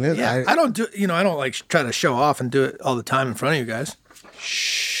a magnet. Yeah, I don't do. You know, I don't like try to show off and do it all the time in front of you guys.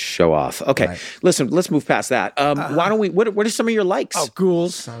 Show off. Okay, Right. listen. Let's move past that. Why don't we? What are some of your likes? Oh,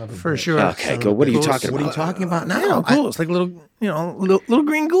 ghouls for sure. Okay, go. What are you talking What are you about? talking about now? You know, ghouls like little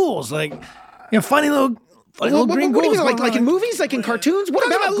green ghouls, like funny little What green do you ghouls. mean? Like going in around. movies, like in cartoons? What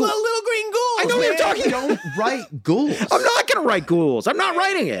Talking about about ghouls? little green ghouls. I know what you're man. talking. Don't write ghouls. I'm not going to write ghouls. I'm not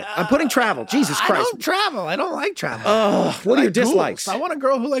writing it. I'm putting travel. Jesus I Christ. don't travel. I don't like travel. What are your I like ghouls. dislikes? I want a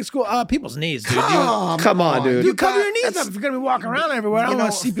girl who likes people's knees, dude. Come on, dude. You cover your knees up if you're gonna be walking around everywhere. I don't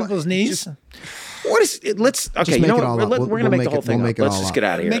want to see people's knees. What is it? Let's okay. make You know it all what? up. We're gonna We'll make the make whole it- thing we'll up. make it Let's all just up. get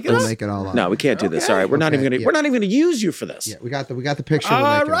out of here. Make it We'll up? make it all up. No, we can't do this. All right, we're not even Okay, gonna even use you for this. Yeah, we got the picture. We'll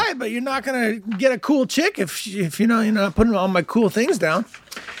All make it up. right, but you're not gonna get a cool chick if you know you're not putting all my cool things down.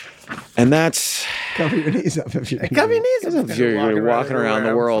 And that's Cover your knees up if you. Cover your knees up if you're walking around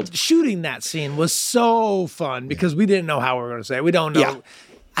the world. Shooting that scene was so fun because we didn't know how we were going to say it. We don't know. Yeah.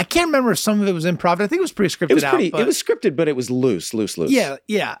 I can't remember if some of it was improv. I think it was pretty scripted It was out. pretty. but- It was scripted, but it was loose. Yeah.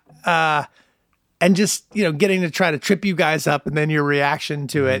 And just getting to try to trip you guys up, and then your reaction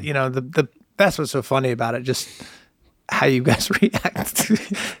to it. You know, that's what's so funny about it. Just how you guys react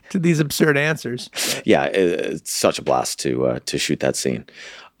to these absurd answers. Yeah, it's such a blast to shoot that scene.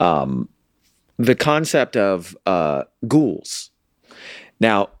 The concept of ghouls.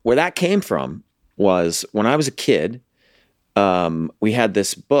 Now, where that came from was when I was a kid. We had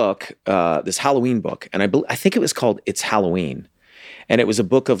this book, this Halloween book, and I think it was called "It's Halloween," and it was a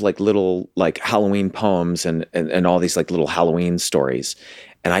book of like little like Halloween poems and all these like little Halloween stories.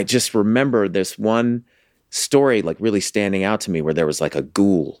 And I just remember this one story like really standing out to me, where there was like a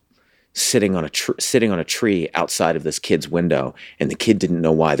ghoul sitting on a tree outside of this kid's window, and the kid didn't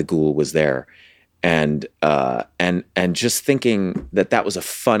know why the ghoul was there. And just thinking that was a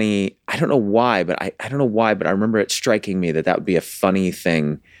funny, I don't know why, but I don't know why, but I remember it striking me that would be a funny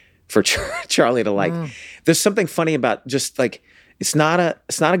thing for Charlie to like. There's something funny about just like, it's not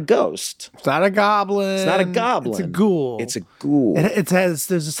a ghost. It's not a goblin. It's not a goblin. It's a ghoul. It's a ghoul.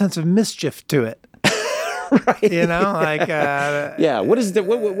 There's a sense of mischief to it. Right. You know, like yeah.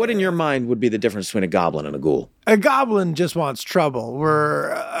 What in your mind would be the difference between a goblin and a ghoul? a goblin just wants trouble. Where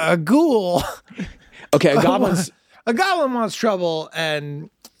a ghoul, Okay, a goblin wants trouble, and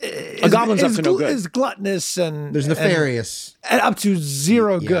a goblin's up to no good. Is gluttonous and There's nefarious. and up to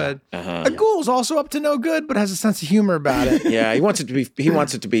zero good. A ghoul's also up to no good, but has a sense of humor about it. Yeah, he wants it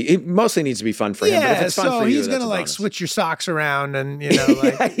to be. It mostly needs to be fun for him. But if Yeah, it's fun so for you, he's that's gonna a like bonus. switch your socks around and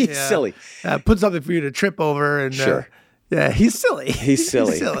like He's silly. put something for you to trip over and Sure. Yeah, he's silly. He's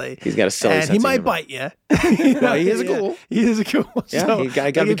silly. He's got a silly and sense he of might humor. bite you. Well, he is a ghoul. He is a ghoul. Yeah, so, you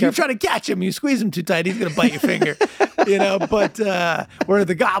gotta be if you careful. try to catch him, you squeeze him too tight, he's gonna bite your finger. But where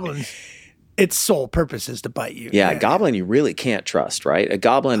the goblins, its sole purpose is to bite you. Yeah, a goblin you really can't trust, right? A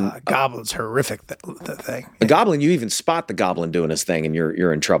goblin, Goblin's horrific. The thing. a goblin, you even spot the goblin doing his thing, and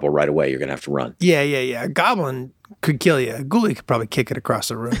you're in trouble right away. You're gonna have to run. Yeah. A goblin could kill you. A ghoulie could probably kick it across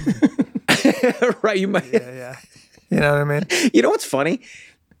the room. Right? You might. Yeah. You know what I mean? You know what's funny?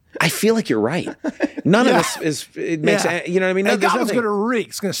 I feel like you're right. None of this is. It makes. You know what I mean? A No, there's goblin's nothing- going to reek.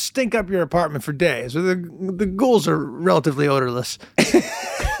 It's going to stink up your apartment for days. The ghouls are relatively odorless.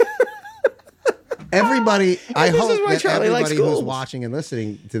 Everybody, I this is hope why that Charlie likes everybody who's ghouls. watching and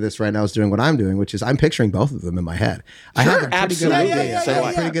listening to this right now is doing what I'm doing, which is I'm picturing both of them in my head. I have a pretty good absolutely. idea. Yeah, I have yeah.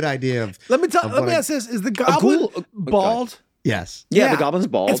 a pretty good idea of. Let me of what I- ask this: is the goblin ghoul- bald? Yes. Yeah, the goblin's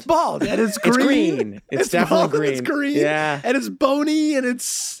bald. It's bald and it's It's green. green. It's definitely bald and green. It's green. Yeah. and it's bony and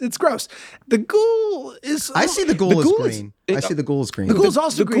it's gross. The ghoul is. I see the ghoul as ghoul is- green. I see the ghoul as green. The ghoul's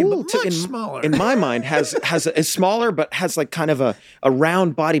also green, ghoul, but much in, smaller. in my mind, is smaller, but has like kind of a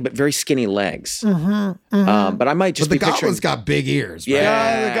round body, but very skinny legs. But I might just But the be picturing. goblin's got big ears. Right?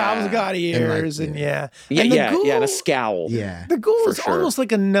 Yeah. The goblin's got ears and yeah, and the yeah, ghoul, and a scowl. Yeah. The ghoul For is sure. almost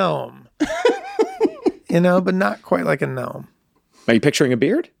like a gnome, but not quite like a gnome. Are you picturing a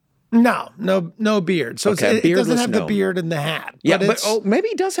beard? No beard. So Okay, it doesn't beardless have the gnome. beard and the hat. Yeah, but it's- maybe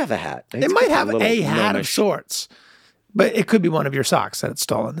he does have a hat. it It's might got have little a hat of gnomish- sorts, but it could be one of your socks that it's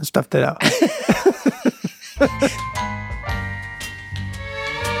stolen and stuffed it out.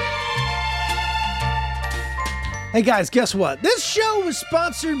 Hey guys, guess what? This show was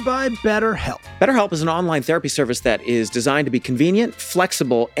sponsored by BetterHelp. BetterHelp is an online therapy service that is designed to be convenient,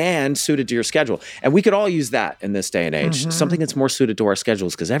 flexible, and suited to your schedule. And we could all use that in this day and age. Something that's more suited to our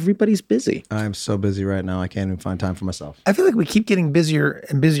schedules because everybody's busy. I'm so busy right now. I can't even find time for myself. I feel like we keep getting busier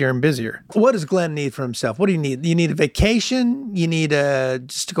and busier and busier. What does Glenn need for himself? What do you need? You need a vacation? You need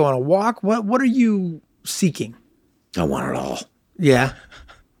just to go on a walk? What are you seeking? I want it all. Yeah.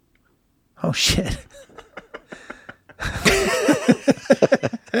 Oh shit.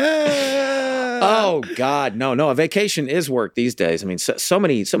 Oh God, no. A vacation is work these days. I mean, so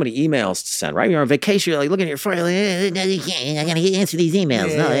many emails to send. Right, you're on vacation. You're like looking at your phone. You're like, I gotta answer these emails.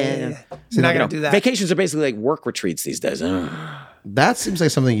 You're not gonna do that. Vacations are basically like work retreats these days. That seems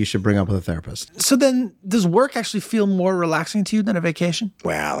like something you should bring up with a therapist. So then, does work actually feel more relaxing to you than a vacation?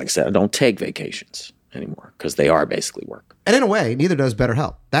 Well, like I said, I don't take vacations anymore because they are basically work. And in a way, neither does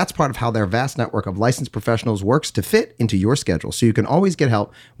BetterHelp. That's part of how their vast network of licensed professionals works to fit into your schedule so you can always get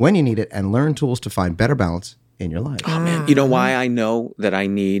help when you need it and learn tools to find better balance in your life. Oh man, you know why I know that I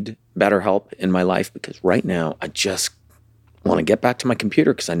need better help in my life? Because right now I just want to get back to my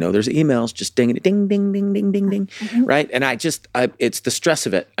computer because I know there's emails just ding, ding, ding, ding, ding, ding, ding, right? And it's the stress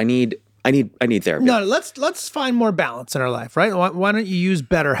of it. I need therapy. No, let's find more balance in our life, right? Why don't you use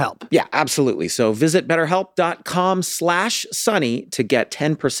BetterHelp? Yeah, absolutely. So visit betterhelp.com/sunny to get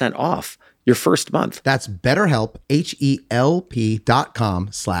 10% off your first month. That's BetterHelp,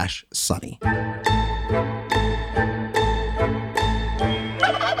 HELP.com/sunny.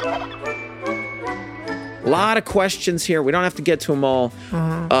 A lot of questions here. We don't have to get to them all.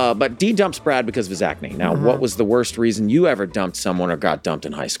 But D dumps Brad because of his acne. Now, what was the worst reason you ever dumped someone or got dumped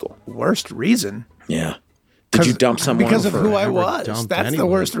in high school? Worst reason? Yeah. Did you dump someone Because of for- who I Never was. dumped That's the anyone.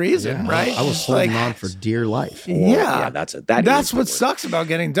 worst reason, Yeah. right? I was holding Like, on for dear life. Yeah, that's is That's the what worst. sucks about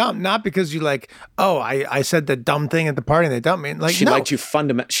getting dumped. Not because you like, oh, I said the dumb thing at the party and they dumped me. Like, She no. liked you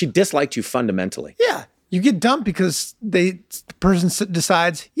She disliked you fundamentally. Yeah, you get dumped because the person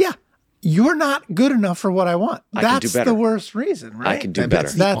decides, yeah, you're not good enough for what I want. I can do That's better. the worst reason, right? I can do But better.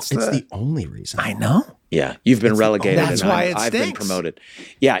 It's the only reason. I know. Yeah, you've been relegated. That's and why it I've been stinks. promoted.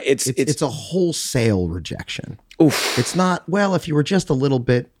 Yeah, It's a wholesale rejection. oof. It's not, well, if you were just a little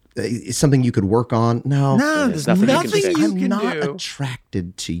bit, it's something you could work on. No. No, there's nothing nothing, you can fix. you I'm can not do.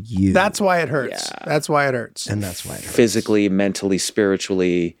 attracted to you. That's why it hurts. Yeah. That's why it hurts. and that's why it hurts. Physically, mentally,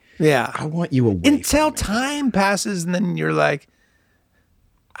 spiritually. Yeah. I want you away. Until from me. time passes and then you're like,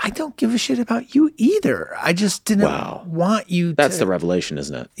 I don't give a shit about you either. I just didn't Wow. want you That's to. the revelation,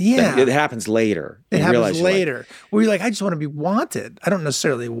 isn't it? Yeah. It happens later. It You happens realize you're like, later. Where you're like, I just want to be wanted. I don't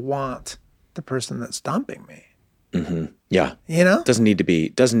necessarily want the person that's dumping me. yeah. You know? Doesn't need to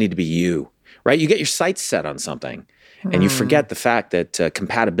be you, right? You get your sights set on something and you forget the fact that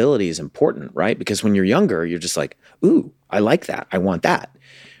compatibility is important, right? Because when you're younger, you're just like, ooh, I like that. I want that.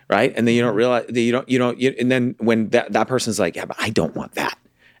 Right. And then you don't realize that and then when that person's like, yeah, but I don't want that.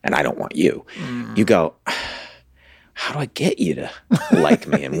 And I don't want you. You go, how do I get you to like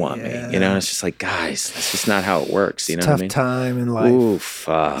me and want me? You know, it's just like, guys, that's just not how it works. You know what I mean? Tough time in life. Oof.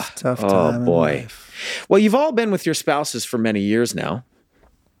 Tough time oh, in boy. life. Well, you've all been with your spouses for many years now.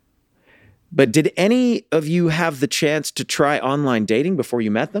 But did any of you have the chance to try online dating before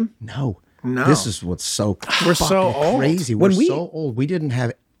you met them? No. No. This is what's so We're so fucking old. crazy. We're so old. We didn't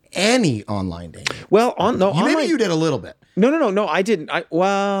have any online dating. Well, Maybe you did a little bit. No, I didn't.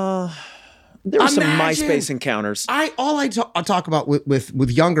 There were some Imagine. MySpace encounters. I talk about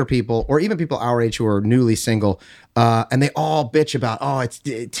with younger people or even people our age who are newly single, and they all bitch about it's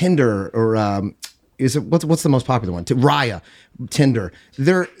Tinder or is it what's the most popular one? Raya, Tinder.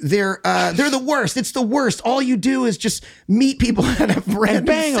 They're the worst. It's the worst. All you do is just meet people and have random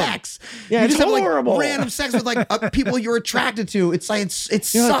bang 'em. sex. Yeah, you it's just horrible. have like random sex with like people you're attracted to. It's like it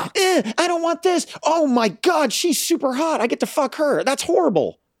sucks. Like, I don't want this. Oh my God, she's super hot. I get to fuck her. That's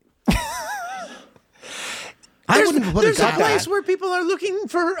horrible. I wouldn't put There's it a that place bad. where people are looking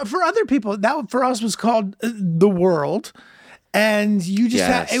for other people. That for us was called the world. And you just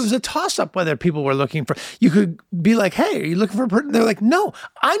Yes. it was a toss up whether people were looking for. You could be like, "Hey, are you looking for a person?" They're like, "No,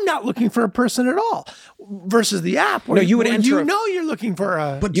 I'm not looking for a person at all." Versus the app, where you would where enter You a- know you're looking for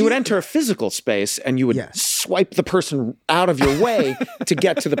a. But You would enter a physical space and you would Yes. swipe the person out of your way to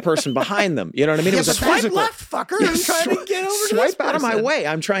get to the person behind them. You know what I mean? Yeah, It was a but swipe physical. left, fucker. I'm trying to get over to Swipe this out of my person. way.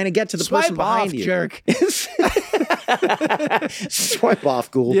 I'm trying to get to the person Swipe behind off, you. jerk. Swipe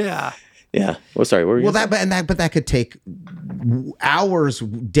off, ghoul. Yeah. Yeah. Well, sorry. What were you Well, gonna say? but that could take hours,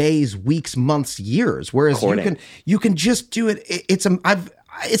 days, weeks, months, years. Whereas Courting. you can just do it. It's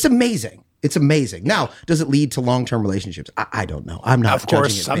amazing. It's amazing. Now, does it lead to long-term relationships? I don't know. I'm not. Of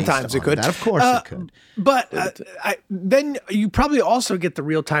course, judging it based sometimes it on could. that. Of course, it could. But then you probably also get the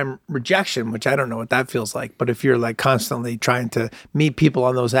real-time rejection, which I don't know what that feels like. But if you're like constantly trying to meet people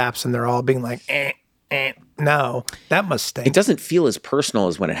on those apps and they're all being like, no, that must stink. It doesn't feel as personal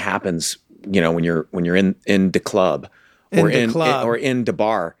as when it happens, you know, when you're in the club or in the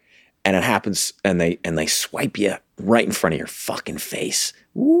bar, and it happens and they swipe you right in front of your fucking face.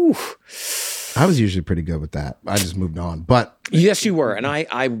 Ooh. I was usually pretty good with that. I just moved on. But Yes, you were, and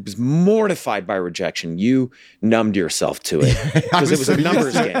I was mortified by rejection. You numbed yourself to it because it was a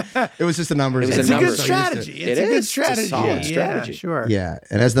numbers game. it was just a numbers. It was game. a It's a numbers good game. strategy. It It's a good is. It's a strategy. solid strategy. Yeah, sure. Yeah,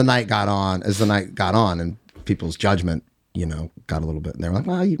 and as the night got on, and people's judgment, got a little bit, and they were like,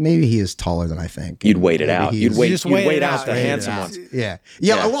 "Well, maybe he is taller than I think." You'd wait it Maybe out. he You'd is- wait. just You'd wait wait it out out. the Wait it handsome out. ones. Yeah.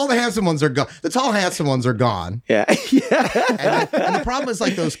 Yeah. All the handsome ones are gone. The tall, handsome ones are gone. Yeah. And the problem is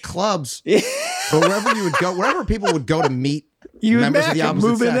like those clubs, or wherever people would go to meet You and members of Mac the can opposite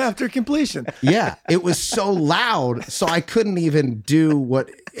move in sex. after completion. Yeah, it was so loud, so I couldn't even do what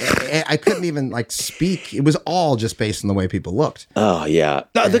I couldn't even like speak. It was all just based on the way people looked. Oh yeah,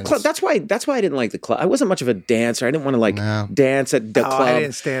 the club. That's why I didn't like the club. I wasn't much of a dancer. I didn't want to dance at the club. I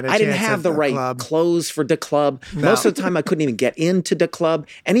didn't stand a I didn't chance have at the the right club. clothes for the club. Most of the time, I couldn't even get into the club.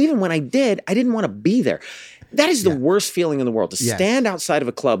 And even when I did, I didn't want to be there. That is the worst feeling in the world, to Yes. stand outside of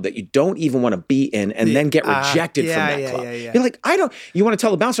a club that you don't even want to be in and then get rejected from that club. yeah. You're like, you want to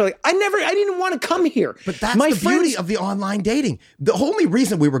tell the bouncer, like, I didn't want to come here. But that's my the friends, beauty of the online dating. The only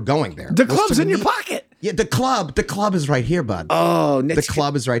reason we were going there, The was club's to in your meet- pocket. Yeah, the club is right here, bud. Oh, The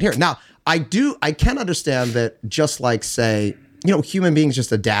club is right here. Now, I can understand that, just like, say, human beings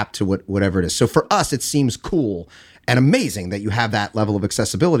just adapt to whatever it is. So for us, it seems cool and amazing that you have that level of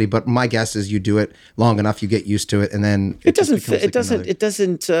accessibility. But my guess is you do it long enough, you get used to it, and then it just doesn't becomes fit. like It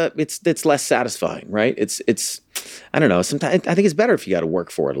doesn't. It's less satisfying, right? It's. I don't know. Sometimes I think it's better if you got to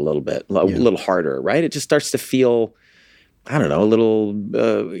work for it a little bit, a little harder, right? It just starts to feel, I don't know, a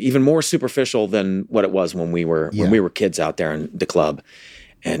little even more superficial than what it was when we were kids out there in the club,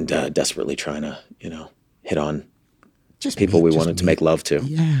 and desperately trying to hit on just people we just wanted to meet. make love to.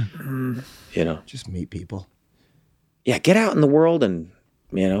 Yeah, just meet people. Yeah, get out in the world and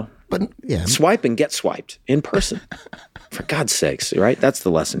But yeah, swipe and get swiped in person. For God's sakes, right? That's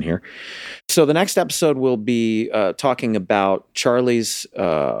the lesson here. So the next episode will be talking about Charlie's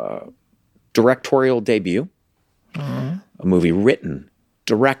directorial debut, a movie written,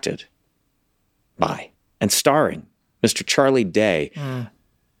 directed by, and starring Mr. Charlie Day.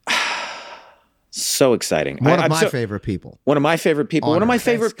 So exciting. one of my favorite people. One of my favorite people. One of my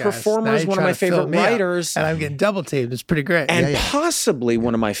favorite Thanks, guys. Now performers. you're One of trying my to fill favorite me up, writers. and I'm getting double teamed. It's pretty great. And possibly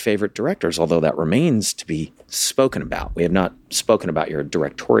one of my favorite directors, although that remains to be spoken about. We have not spoken about your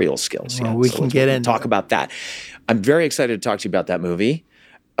directorial skills yet. Well, we can get into talk it. about that. I'm very excited to talk to you about that movie.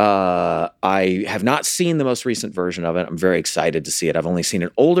 I have not seen the most recent version of it. I'm very excited to see it. I've only seen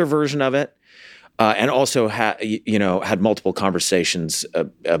an older version of it, and also had multiple conversations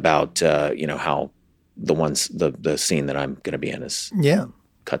about how the scene that I'm going to be in is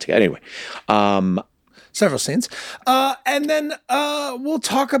cut together. Anyway, several scenes. And then we'll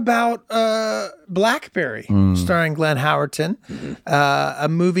talk about Blackberry, starring Glenn Howerton, a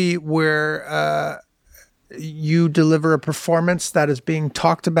movie where you deliver a performance that is being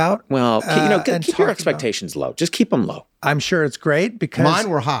talked about. Well, keep your expectations low. Just keep them low. I'm sure it's great because mine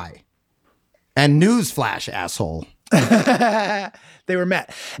were high. And newsflash, asshole. They were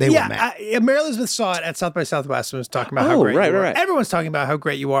met. They were met. Mary Elizabeth saw it at South by Southwest and was talking about how great you are. Everyone's talking about how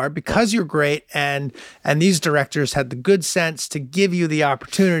great you are because you're great. And these directors had the good sense to give you the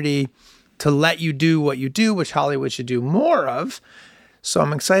opportunity to let you do what you do, which Hollywood should do more of. So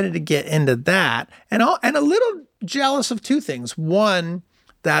I'm excited to get into that. And a little jealous of two things. One,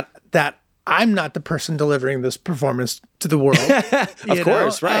 that I'm not the person delivering this performance to the world. Of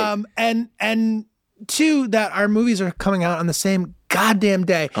course, right. And two, that our movies are coming out on the same goddamn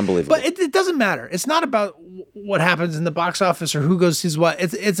day. Unbelievable. But it doesn't matter. It's not about what happens in the box office or who goes sees what.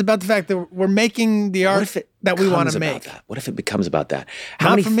 It's about the fact that we're making the art that we want to make. What if it becomes about that?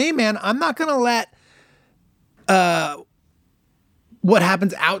 For me, man. I'm not going to let what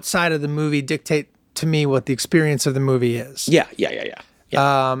happens outside of the movie dictate to me what the experience of the movie is. Yeah.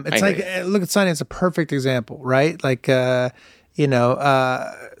 It's like, look at Sunny. It's a perfect example, right? Like, the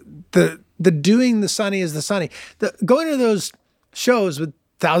doing the Sunny is the Sunny. Going to those shows with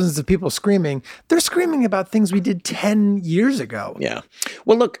thousands of people screaming, they're screaming about things we did 10 years ago. Yeah.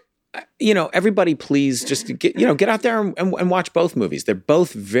 Well, look, everybody please just get out there and watch both movies. They're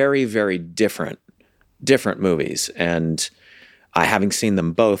both very, very different movies. And having seen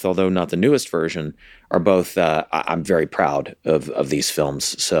them both, although not the newest version, are both, I'm very proud of these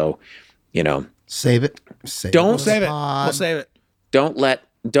films. So, Save it. Don't save it. We'll save it. Don't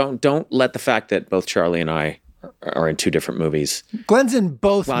let the fact that both Charlie and I are in two different movies. Glenn's in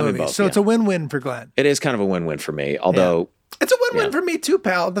both movies, in both, so it's a win-win for Glenn. It is kind of a win-win for me, although... Yeah. It's a win-win for me too,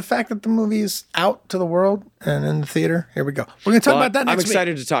 pal. The fact that the movie is out to the world and in the theater. Here we go. We're going to talk about that next week. I'm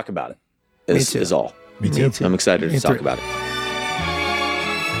excited to talk about it. Is all. Me too. I'm excited to talk about it.